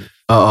today,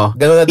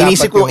 ganun na dapat.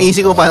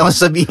 Inisip ko paano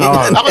sabihin.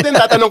 Ako din,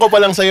 tatanong ko pa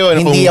lang sa'yo.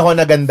 Hindi ako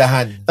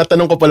nagandahan.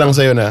 Tatanong ko pa lang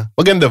sa'yo na,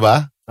 maganda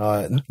ba?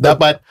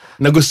 Dapat,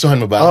 nagustuhan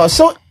mo ba?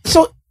 So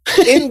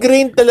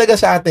ingrained talaga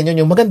sa atin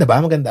yun, yung maganda ba?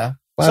 Maganda?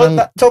 Parang,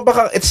 so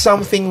baka it's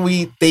something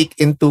we take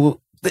into,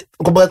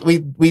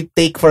 we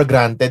take for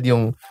granted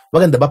yung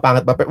maganda ba,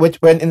 pangit ba?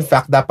 Which when in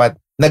fact, dapat,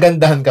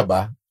 nagandahan ka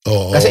ba?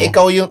 Kasi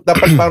ikaw yung,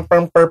 dapat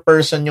parang per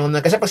person yung,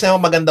 kasi pag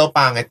sinabi mo maganda o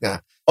pangit nga,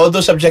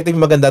 although subjective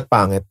maganda at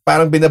pangit,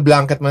 parang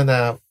binablanket mo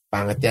na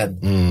pangit yan.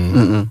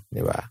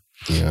 Di ba?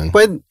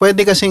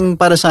 Pwede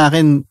kasing para sa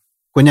akin,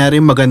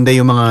 kunyari maganda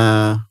yung mga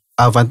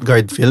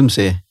avant-garde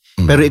films eh.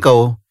 Pero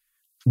ikaw,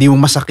 di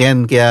mo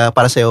masakyan, kaya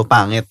para sa'yo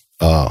pangit.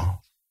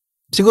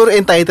 Siguro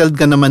entitled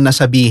ka naman na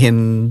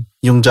sabihin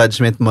yung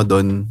judgment mo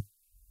doon.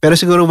 Pero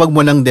siguro wag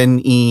mo lang din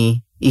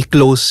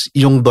i-close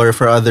yung door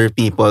for other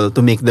people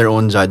to make their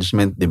own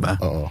judgment, di ba?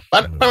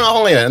 Parang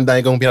ako ngayon, ang dami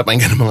kong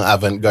pinapakinggan ng mga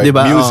avant-garde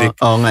music.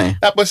 Oo nga eh.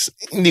 Tapos,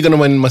 hindi ko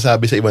naman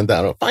masabi sa ibang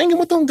tao, pakinggan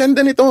mo to, ang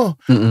ganda nito.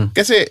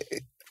 Kasi,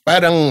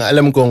 parang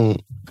alam kong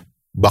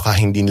baka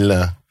hindi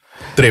nila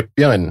trip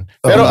yan.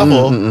 Pero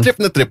ako, trip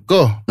na trip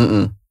ko.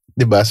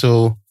 Di ba?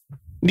 So,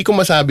 hindi ko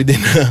masabi din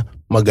na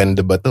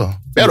maganda ba to.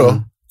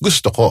 Pero,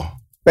 gusto ko.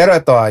 Pero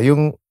ito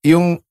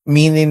yung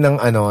meaning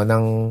ng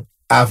ng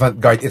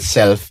avant-garde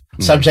itself,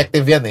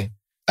 subjective yan eh.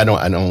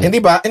 Anong Hindi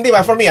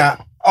ba? For me,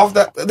 of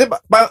the, di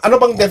ba, ano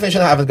bang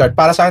definition ng avant-garde?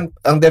 Para sa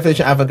ang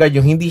definition ng avant-garde,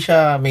 yung hindi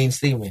siya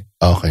mainstream eh.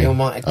 Okay. Yung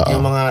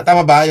mga,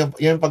 tama ba?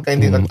 Yung pagka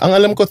hindi ko. Ang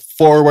alam ko,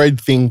 forward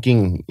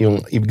thinking,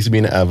 yung ibig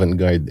sabihin ng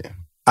avant-garde.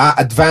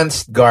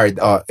 Advanced guard.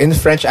 In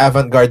French,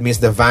 avant-garde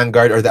means the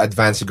vanguard or the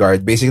advanced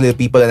guard. Basically, the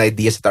people and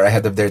ideas that are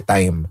ahead of their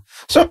time.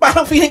 So,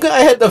 parang feeling ko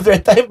ahead of their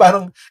time,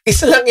 parang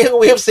isa lang yung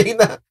way of saying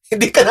na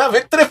hindi ka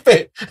namin trip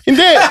eh.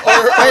 Hindi.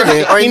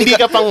 Or hindi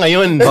ka pang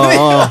ngayon.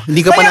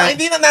 Hindi ka pa na...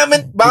 Hindi na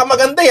namin, baka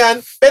maganda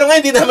yan, pero ngayon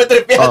hindi namin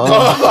trip yan.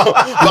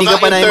 Hindi ka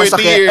pa na yung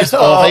masakyan.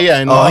 Okay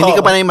yan. Hindi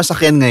ka pa na yung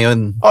masakyan ngayon.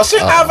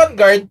 So yung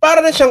avant-garde,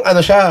 para na siyang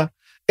siya.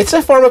 It's a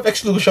form of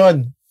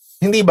exclusion.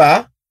 Hindi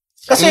ba?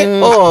 Kasi,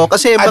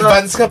 kasi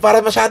advance ka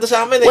para masyado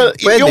sa amin eh.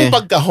 Well, yung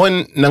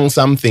pagkahon ng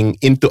something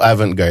into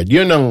avant-garde,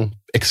 yun ang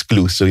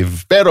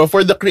exclusive. Pero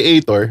for the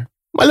creator,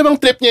 malamang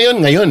trip niya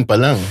yun ngayon pa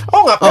lang.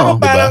 Oo nga, pero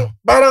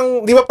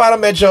parang, di ba parang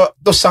medyo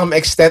to some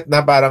extent na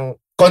parang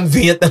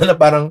convenient na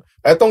parang,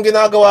 etong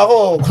ginagawa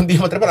ko, kung di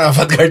mo trip, parang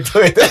avant-garde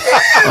to eh.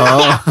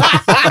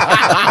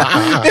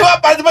 Di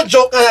ba, parang di ba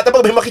joke nga natin,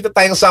 pag may makita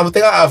tayong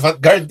something,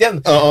 avant-garde yan.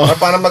 Or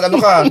parang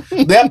mag-ano ka.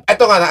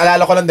 Ito nga,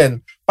 naalala ko lang din.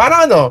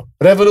 Parang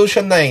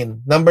Revolution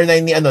 9, number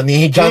 9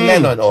 ni John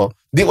Lennon,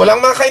 di walang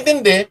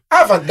makakaintindi,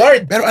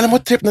 avant-garde. Pero alam mo,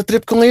 trip na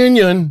trip ko ngayon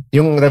yun.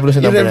 Yung Revolution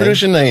number 9? Yung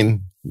Revolution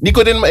 9. Hindi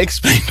ko din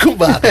ma-explain kung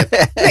bakit.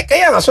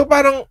 Kaya nga, so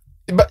parang,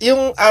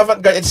 yung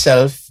avant-garde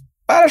itself,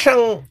 parang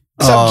siyang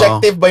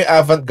subjective ba yung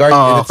avant-garde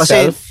in itself? Kasi,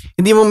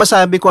 hindi mo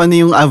masabi kung ano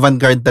yung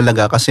avant-garde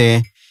talaga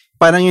kasi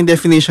parang yung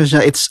definition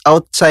siya, it's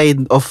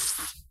outside of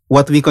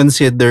what we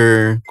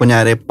consider,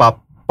 kunyari,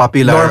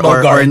 popular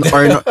or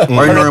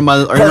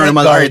normal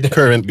art.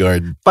 Current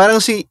guard. Parang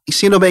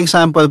sino ba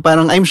example?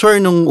 Parang I'm sure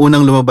nung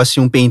unang lumabas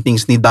yung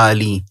paintings ni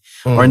Dali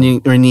or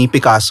ni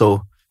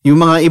Picasso,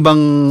 yung mga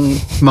ibang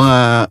mga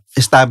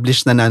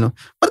established na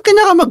ba't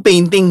kanya ka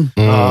mag-painting?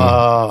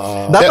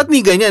 Dapat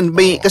may ganyan.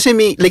 Kasi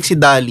may like si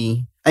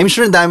Dali, I'm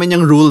sure dami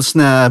niyang rules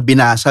na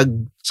binasag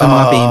sa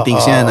mga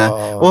paintings niya na,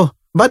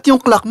 ba't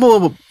yung clock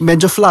mo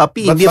medyo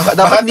floppy?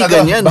 Dapat hindi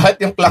ganyan. Bakit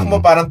yung clock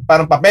mo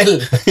parang papel?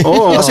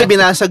 Kasi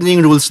binasag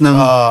niya yung rules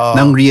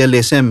ng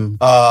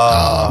realism.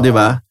 'Di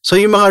ba? So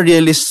yung mga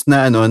realist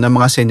na na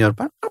mga senior,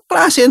 parang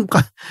klase yan.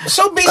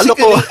 So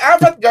basically,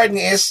 avant-garde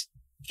is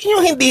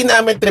yung hindi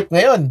namin trip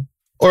ngayon.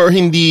 Or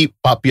hindi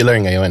popular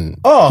ngayon.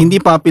 Hindi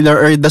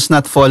popular or does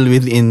not fall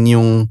within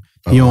yung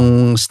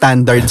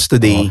standards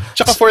today.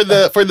 Tsaka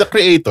for the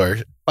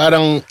creator,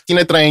 parang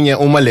tinatry niya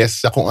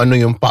umalis sa kung ano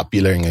yung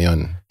popular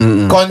ngayon.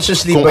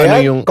 Consciously kung ba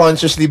ano yan? yung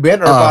Consciously ba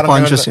yan? Or parang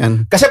conscious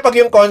yan. Kasi pag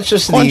yung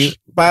consciously,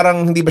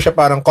 parang hindi ba siya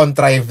parang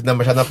contrived na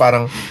masyado na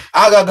parang,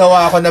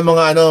 gagawa ako ng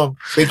mga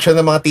picture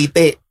ng mga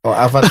titi.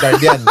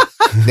 Avant-garde yan.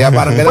 Di ba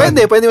parang ganun?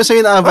 Pwede mo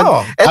sabihin na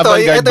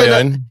avant-garde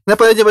ba yun?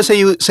 Napanood niyo ba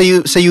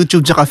sa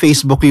YouTube tsaka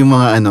Facebook yung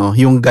mga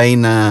yung guy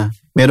na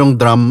merong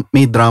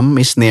may drum,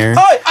 may snare.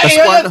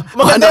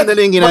 Maganda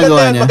yung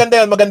ginagawa niya.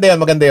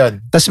 Maganda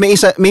yun. Tapos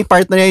may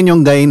partner niya yung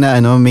guy na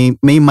may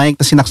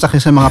mic tapos sinaksak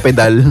niya sa mga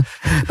pedal.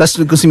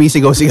 Tapos kung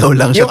sumisigaw-sigaw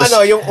lang siya.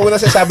 Yung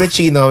una sa Sabre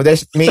Chino,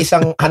 may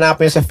isang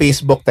hanapin sa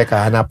Facebook.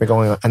 Teka, hanapin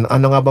ko ngayon.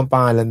 Ano nga bang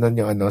pangalan nun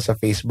yung sa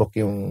Facebook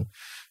yung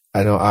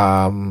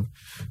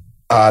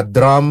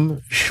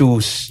drum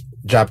shoes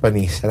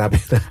Japanese.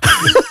 Hanapin na.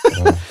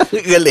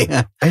 Galing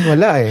Ay,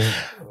 wala eh.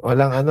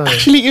 Walang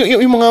Actually,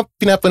 yung mga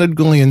pinapanood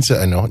ko ngayon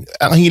sa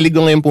ang hilig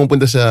ko ngayon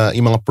pumunta sa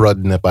yung mga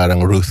prod na parang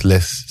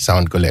Ruthless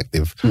Sound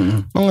Collective.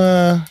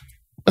 Mga,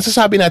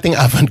 masasabi nating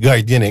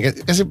avant-garde yan eh.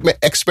 Kasi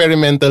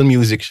experimental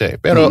music siya eh.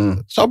 Pero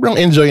sobrang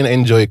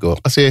enjoy ko.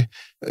 Kasi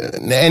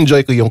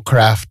na-enjoy ko yung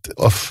craft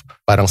of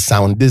parang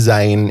sound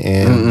design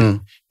and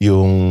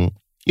yung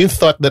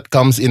thought that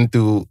comes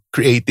into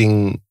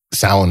creating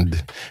sound.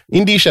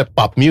 Hindi siya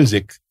pop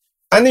music.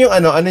 Ano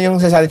yung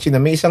sa Sabre Chino?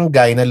 May isang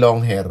guy na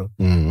long hair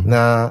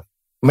na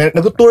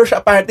nag-tour siya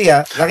party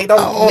Nakita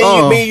ko,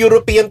 may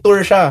European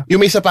tour siya.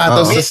 Yung may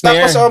sapatos sa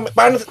snare. Tapos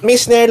parang may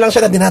snare lang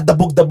siya na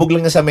dinadabog-dabog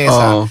lang niya sa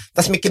mesa.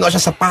 Tapos may kinuha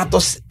siya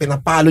sapatos,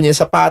 pinapalo niya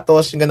yung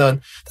sapatos, yung gano'n.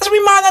 Tapos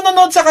may mga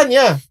nanonood sa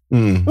kanya.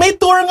 May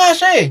tour nga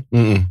siya eh.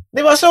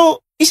 Diba?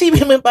 So,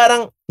 isipin mo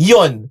parang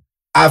yun.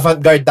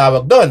 Avant-garde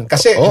tawag doon.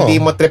 Kasi hindi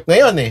mo trip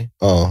ngayon eh.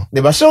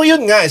 Diba? So,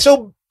 yun nga.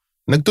 So,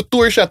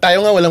 nagtutour siya.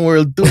 Tayo nga walang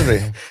world tour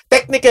eh.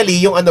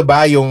 Technically, yung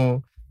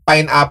yung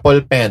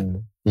pineapple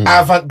pen,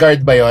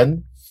 avant-garde ba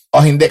yun? O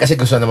hindi kasi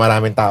gusto na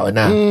maraming tao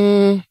na.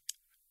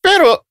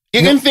 Pero,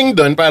 yung thing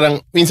doon,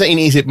 parang minsan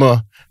iniisip mo,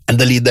 ang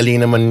dali-dali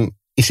naman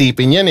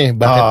isipin yan eh.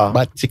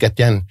 Bakit sikat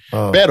yan?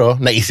 Pero,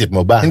 naisip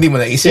mo ba? Hindi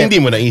mo naisip.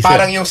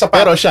 Parang yung sapatos.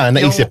 Pero siya,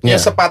 naisip niya.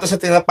 Yung sapatos na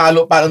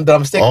tinapalo parang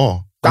drumstick.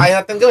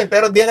 Kaya natin gawin,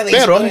 pero di na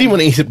naisip. Pero hindi mo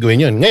naisip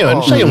gawin yun.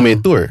 Ngayon, siya yung may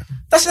tour.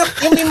 Tapos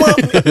yung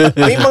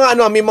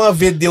may mga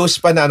videos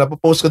pa na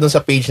popost ko dun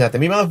sa page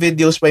natin. May mga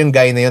videos pa yung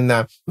guy na yun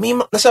na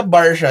nasa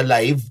bar siya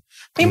live.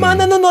 May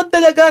mga nanonood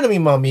talaga na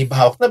may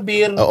hawak na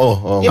beer.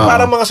 Yung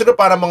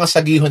parang mga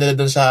sagiho nila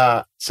dun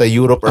sa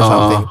Europe or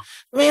something.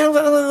 May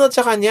nanonood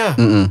sa kanya.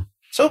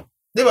 So,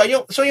 di ba?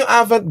 Yung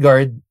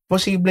avant-garde,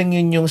 posibleng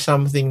yun yung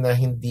something na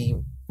hindi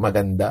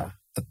maganda.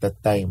 at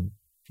that time.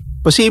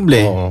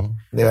 Posible.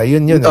 Di ba?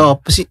 Yun.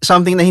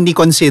 Something na hindi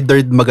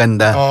considered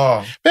maganda.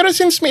 Pero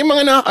since may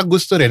mga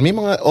nakakagusto rin, may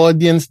mga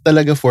audience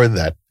talaga for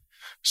that.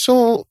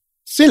 So,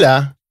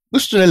 sila,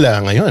 gusto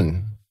nila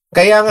ngayon.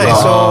 Kaya nga,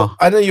 so,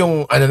 ano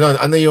yung,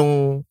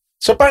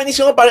 so parang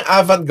inisip ko parang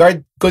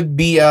avant-garde could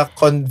be a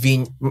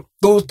convenient,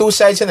 two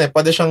sides yan eh.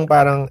 Pwede siyang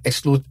parang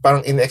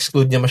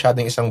in-exclude niya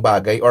masyadong isang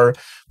bagay or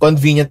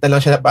convenient na lang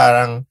siya na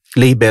parang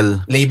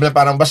label na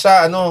parang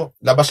basta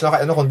labas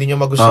lang kung di nyo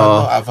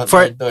magustuhan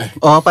avant-garde to eh.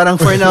 Parang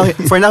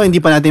for now hindi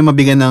pa natin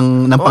mabigyan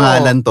ng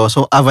pangalan to.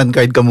 So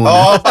avant-garde ka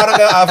muna. Parang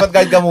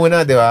avant-garde ka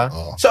muna, di ba?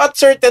 So at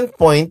certain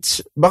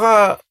points,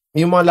 baka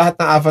yung mga lahat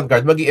ng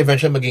avant-garde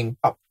eventually maging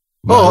pop.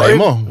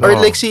 Or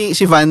like si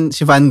Van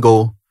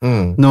Gogh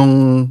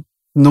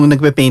nung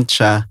nagpe-paint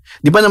siya,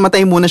 di ba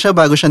namatay muna siya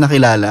bago siya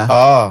nakilala?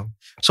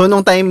 So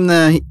nung time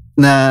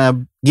na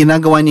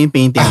ginagawa niya yung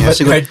painting niya,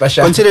 avant-garde pa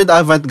siya. Considered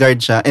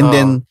avant-garde siya, and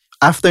then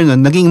after nun,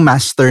 naging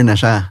master na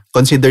siya.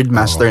 Considered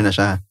master na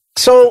siya.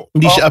 So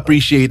hindi siya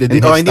appreciated in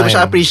his time. Hindi pa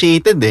siya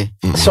appreciated eh.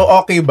 So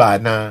okay ba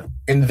na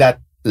in that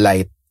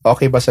light,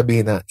 okay ba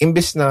sabihin na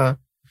imbis na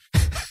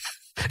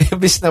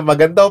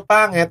maganda o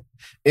pangit,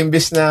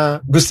 imbis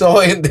na gusto ko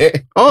hindi.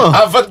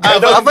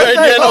 Avant-garde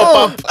yan o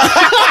pop.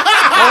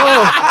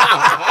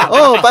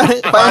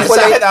 Parang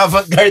polite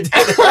avant-garde.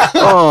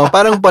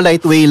 Parang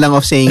polite way lang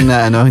of saying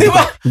na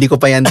hindi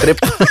ko pa yan trip.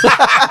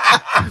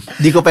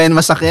 Hindi ko pa yan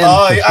masakyan.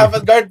 Yung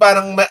avant-garde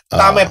parang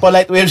tama yung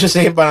polite way siya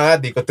saying parang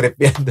hindi ko trip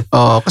yan.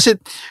 Kasi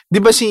 'di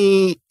ba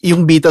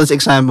yung Beatles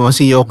example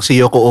si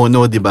Yoko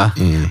Ono, 'di ba?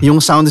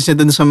 Yung sounds niya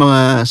dun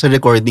sa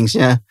recordings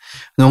niya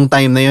nung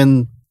time na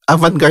yun,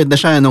 avant-garde na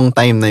siya nung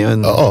time na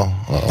yun.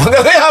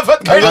 Hanggang ngayon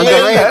avant-garde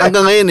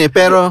hanggang ngayon eh,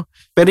 pero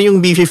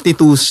yung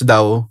B-52s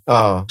daw,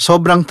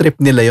 sobrang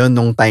trip nila yon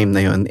nung time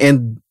na yon,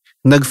 and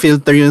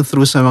nag-filter yun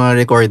through sa mga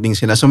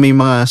recordings sila. So may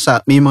mga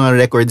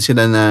records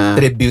sila na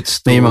tributes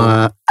to, may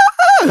mga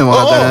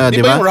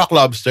di ba yung Rock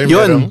Lobster?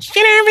 Yun.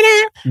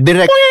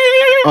 Direct.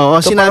 So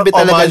sinabi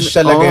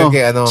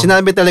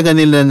talaga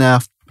nila na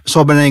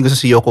sobrang na yung gusto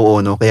si Yoko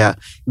Ono, kaya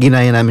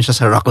ginaya namin siya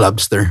sa Rock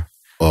Lobster.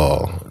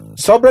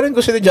 Sobra rin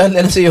gusto ni John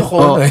Lennon si Yoko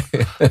Ono eh.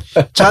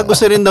 Tsaka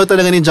gusto rin daw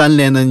talaga ni John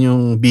Lennon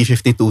yung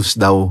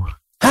B-52s daw.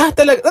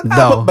 Talaga?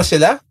 Nag-abot ba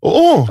sila?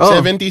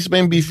 70s pa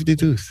yung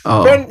B-52s.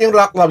 Pero yung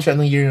Rock Lobster,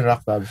 anong year yung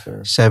Rock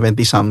Lobster?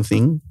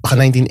 70-something? Baka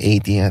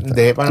 1980 yata.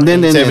 Hindi, parang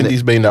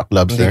 70s ba yung Rock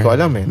Lobster? Hindi ko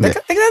alam eh.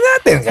 Tignan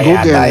natin.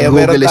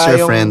 Google is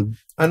your friend.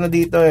 Ano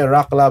dito eh,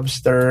 Rock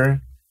Lobster,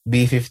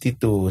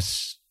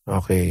 B-52s.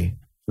 Okay.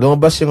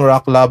 Lumabas yung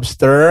Rock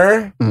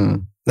Lobster,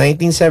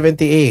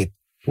 1978.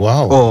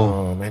 Wow.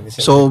 1978.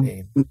 So,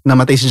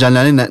 namatay si John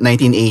Lennon na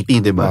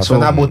 1980, di ba? So,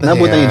 nabutan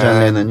yung John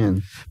Lennon yun.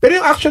 Pero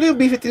yung actually,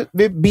 yung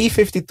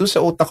B-52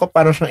 sa utak ko,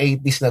 parang siyang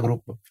 80s na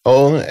group.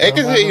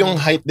 Kasi yung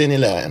height din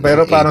nila.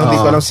 Pero parang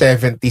hindi ko alam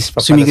 70s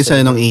pa. Sumigit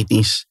sila ng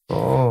 80s.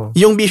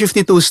 Yung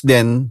B-52s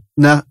din,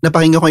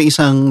 napakinggan ko yung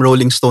isang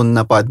Rolling Stone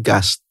na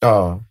podcast.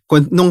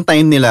 Nung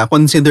time nila,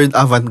 considered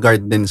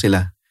avant-garde din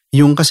sila.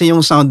 Kasi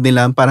yung sound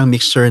nila, parang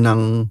mixture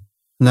ng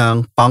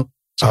punk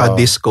saka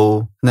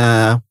disco,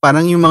 na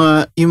parang yung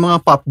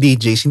mga pop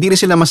DJs, hindi rin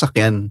sila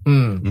masakyan.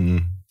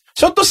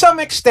 So to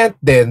some extent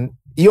din,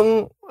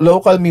 yung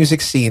local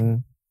music scene,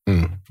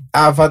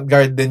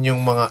 avant-garde din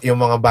yung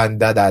mga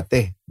banda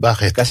dati.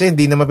 Bakit? Kasi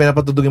hindi naman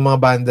pinapatutug yung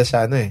mga banda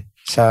sa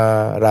sa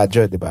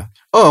radyo, di ba?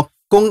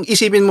 Kung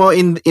isipin mo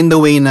in the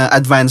way na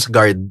advance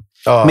guard,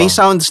 may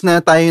sounds na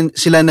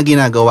sila na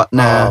ginagawa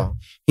na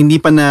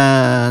hindi pa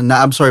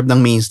na-absorb ng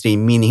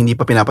mainstream, meaning hindi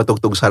pa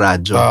pinapatugtug sa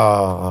radyo.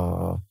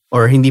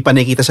 Or hindi pa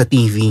nakikita sa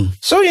TV.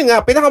 So yun nga,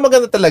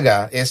 pinakamaganda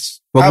talaga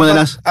is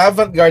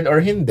avant-garde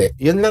or hindi.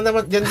 Yun lang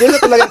naman, yun na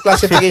talaga yung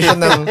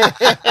classification ng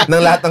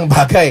lahat ng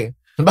bagay.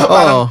 Diba,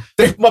 parang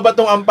trip mo ba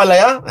tong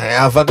ampalaya? Ay,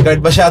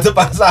 avant-garde masyado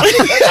para sa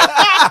akin.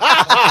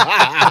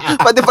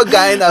 Pati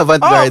pagkain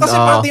avant-garde. Kasi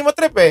parang di mo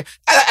trip eh.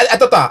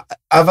 Ito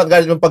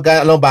avant-garde yung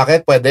pagkain, alam mo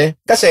bakit? Pwede.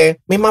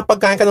 Kasi may mga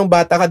pagkain ka nung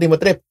bata ka, di mo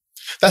trip.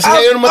 Tapos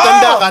ngayon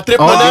matanda ka,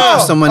 trip mo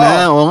na. Gusto mo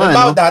na.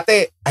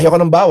 Dati,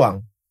 ayoko ng bawang.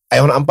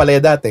 Ayoko ng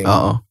ampalaya dati.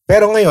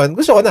 Pero ngayon,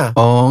 gusto ko na.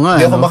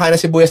 Hindi ako kumakain ng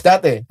sibuyas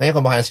dati. Ngayon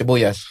kumakain ng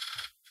sibuyas.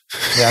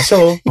 Yeah,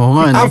 so,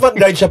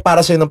 avant-garde siya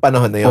para sa'yo ng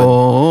panahon na yun.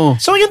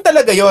 So, yun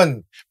talaga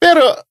yun.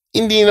 Pero,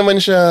 hindi naman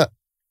siya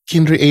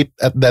kinreate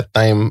at that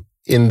time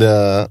in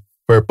the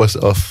purpose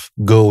of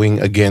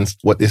going against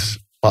what is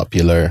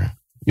popular.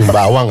 Yung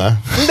bawang,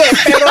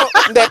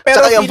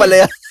 pero yung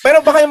palaya.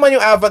 Pero baka naman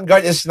yung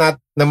avant-garde is not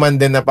naman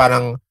din na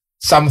parang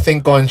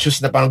something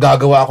conscious na parang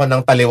gagawa ako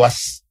ng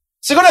taliwas.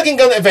 Siguro naging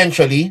gano'n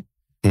eventually.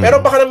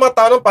 Pero baka ng mga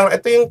tao parang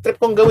ito yung trip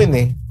kong gawin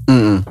eh.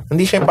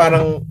 Hindi siya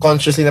parang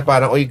consciously na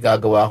parang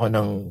gagawa ako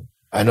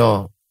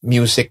ng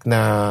music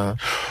na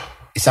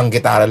isang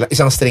gitara,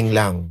 isang string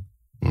lang.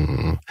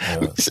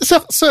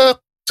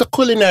 Sa Sa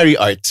culinary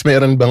arts,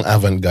 meron bang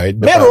avant-garde?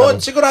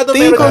 Meron, sigurado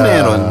Tingin ko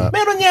meron. meron.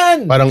 Meron yan.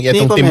 Parang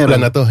itong ko timpla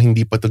meron. na to,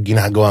 hindi pa to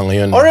ginagawa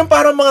ngayon. Or yung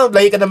parang mga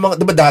lahi ka ng mga,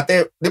 di ba dati,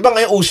 di ba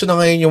ngayon uso na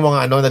ngayon yung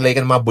mga nalahi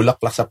ka ng mga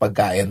bulaklak sa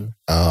pagkain?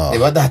 Di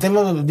ba? Dati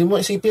di mo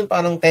isipin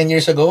parang 10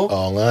 years ago.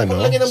 Oo nga, no?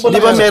 Paglagyan ng Di ba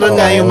bulaklak sa meron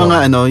nga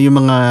pagkain. yung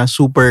mga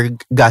super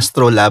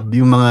gastro lab,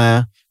 yung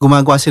mga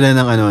gumagawa sila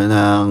ng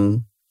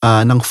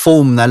ng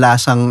foam na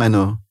lasang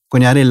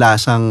kunyari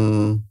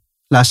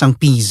lasang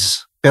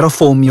peas. Pero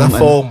foam yung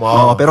Na foam,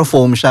 Oo, pero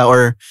foam siya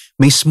or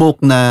may smoke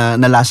na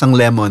lasang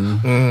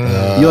lemon.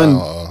 Yun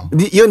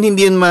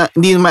hindi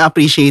yun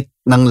ma-appreciate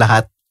ng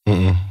lahat.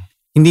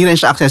 Hindi rin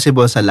siya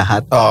accessible sa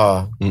lahat.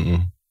 Oo.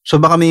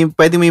 So baka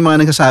pwede may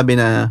mga nagsasabi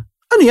na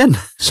ano yan?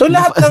 So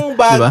lahat ng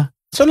bagay, Diba?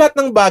 so lahat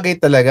ng bagay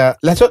talaga,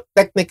 so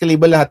technically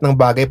ba lahat ng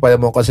bagay pwede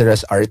mo consider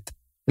as art?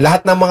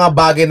 Lahat ng mga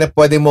bagay na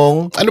pwede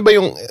mong... Ano ba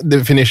yung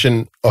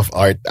definition of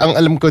art? Ang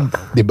alam ko,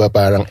 di ba,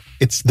 parang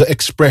it's the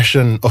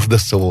expression of the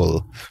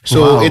soul.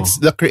 So, Wow.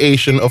 it's the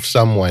creation of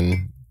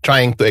someone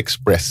trying to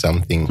express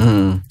something.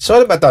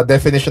 So ano ba to?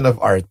 Definition of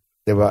art.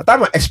 Diba?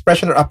 Tama,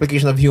 expression or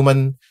application of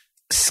human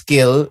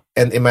skill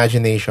and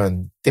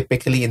imagination,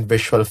 typically in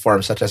visual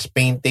forms such as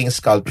painting,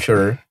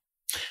 sculpture.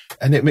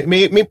 And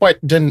may part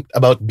dyan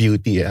about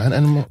beauty.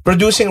 Ano mo?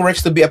 Producing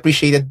works to be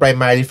appreciated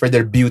primarily for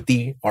their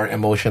beauty or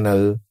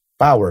emotional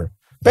power.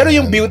 Pero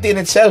yung beauty in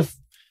itself,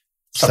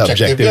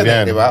 subjective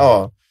yan. Diba?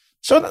 Oh.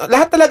 So,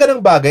 lahat talaga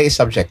ng bagay is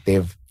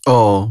subjective.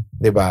 Oo,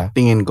 Diba?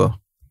 tingin ko.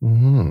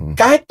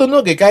 Kahit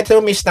tunog kahit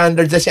may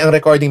standards, kasi ang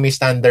recording may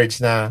standards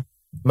na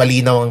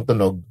malinaw ang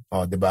tunog.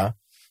 Oh, diba?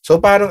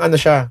 So, parang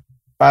siya,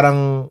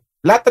 parang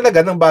lahat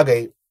talaga ng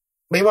bagay,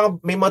 may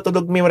mga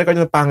tunog, may mga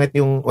recording na pangit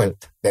yung,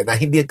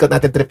 hindi ko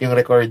natin trip yung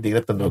recording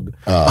na tunog.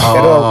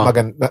 Pero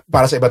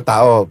para sa ibang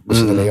tao,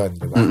 gusto nila yun.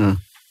 Diba?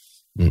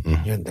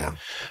 Yun lang.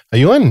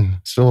 Ayun.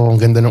 So,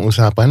 ang ganda ng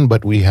usapan,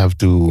 but we have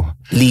to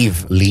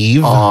Leave.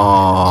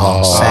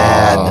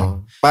 Sad.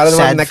 Para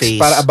Sad naman next,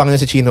 face. para abangan nyo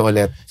si Chino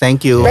ulit.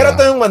 Thank you. Pero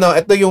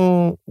ito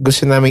yung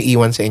gusto namin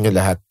iwan sa inyo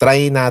lahat.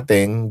 Try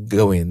natin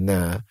gawin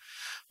na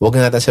huwag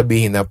na natin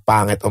sabihin na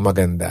pangit o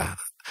maganda.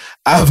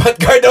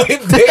 Avant-garde o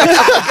hindi.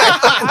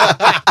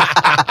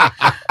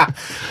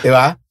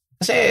 Diba?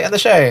 Kasi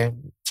siya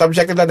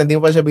subjective lang. Hindi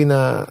mo pa sabihin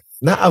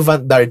na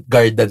avant-garde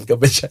ka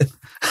ba dyan?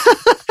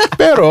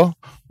 Pero,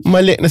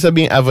 mali na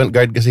sabihin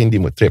avant-garde kasi hindi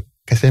mo trip.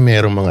 Kasi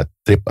merong mga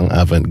trip ang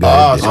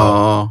avant-garde.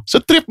 So,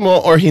 trip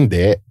mo or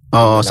hindi.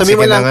 Sabi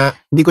mo lang,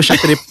 hindi ko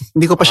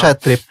pa siya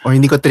trip or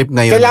hindi ko trip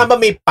ngayon. Kailangan ba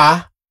may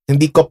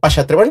hindi ko pa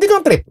siya trip or hindi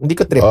ko trip? Hindi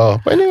ko trip.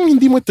 Paano yung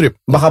hindi mo trip?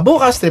 Baka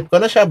bukas trip ko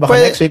na siya, baka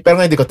next week, pero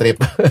nga hindi ko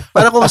trip.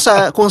 Parang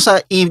kung sa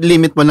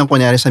i-limit mo lang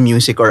kunyari sa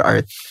music or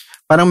art,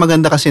 parang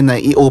maganda kasi na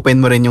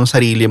i-open mo rin yung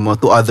sarili mo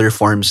to other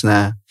forms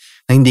na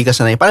hindi ka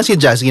sanay. Parang si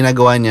Jazz,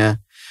 ginagawa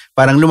niya,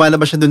 parang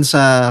lumalabas siya dun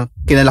sa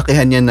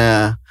kinalakihan niya na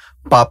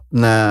pop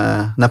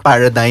na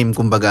paradigm,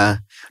 kumbaga.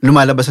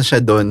 Lumalabas na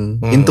siya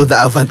dun into the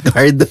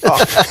avant-garde.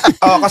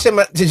 Kasi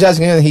si Jazz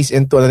ngayon, he's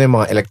into yung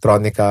mga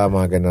electronica,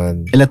 mga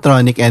ganon.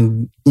 Electronic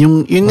and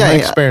yun nga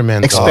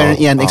experimental.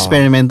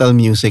 Experimental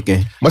music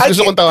eh. Mas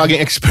gusto kong tawagin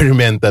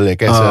experimental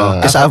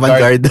kaysa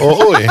avant-garde.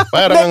 Oo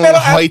parang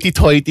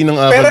hoity-toity ng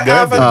avant-garde.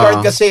 Pero avant-garde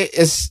kasi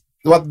is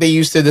what they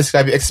used to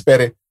describe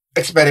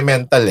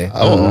experimental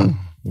Oo.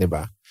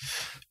 Diba?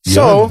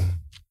 So,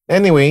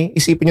 anyway,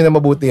 isipin nyo na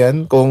mabuti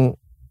yan kung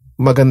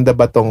maganda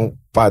ba tong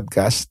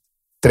podcast.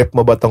 Trip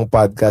mo ba tong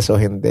podcast o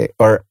hindi?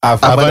 Or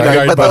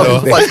avant-garde ba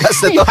tong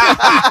podcast na to?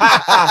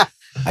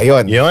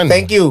 Ayun. Yun.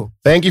 Thank you.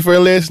 Thank you for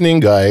listening,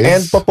 guys.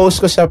 And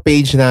popost ko sa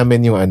page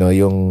namin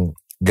yung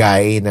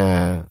guy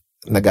na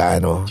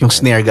yung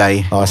snare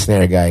guy.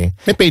 Snare guy.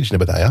 May page na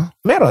ba tayo?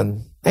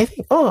 Meron. I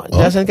think,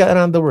 Jazz and Kel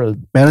Around the World.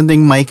 Meron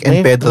ding mic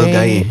and pedal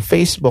guy.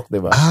 Facebook,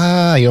 di ba?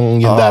 Yung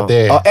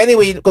dati.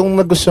 Anyway, kung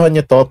nagustuhan nyo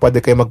to,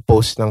 pwede kayo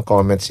mag-post ng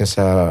comments nyo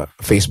sa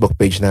Facebook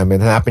page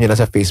namin. Hanapin nyo lang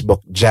sa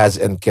Facebook, Jazz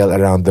and Kel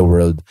Around the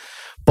World.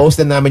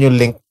 Post na namin yung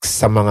links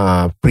sa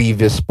mga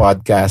previous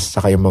podcasts,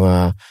 saka yung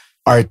mga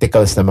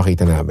articles na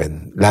makita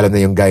namin. Lalo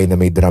na yung guy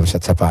na may drums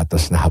at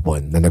sapatos na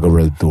hapon na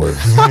nag-world tour.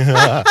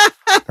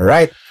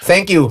 Alright.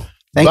 Thank you.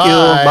 Thank you.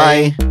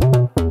 Bye.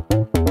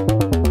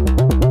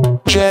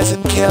 Jazz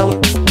and Kel.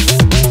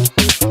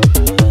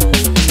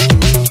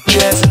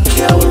 Jazz and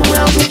Kel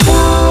around the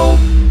world.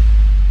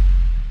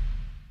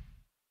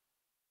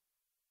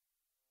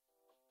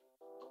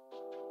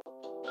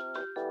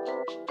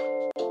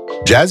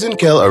 Jazz and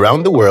Kel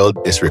Around the World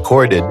is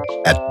recorded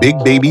at Big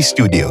Baby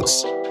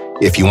Studios.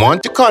 If you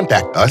want to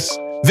contact us,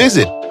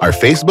 visit our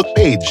Facebook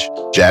page,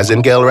 Jazz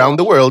and Kel Around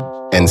the World,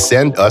 and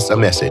send us a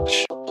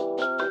message.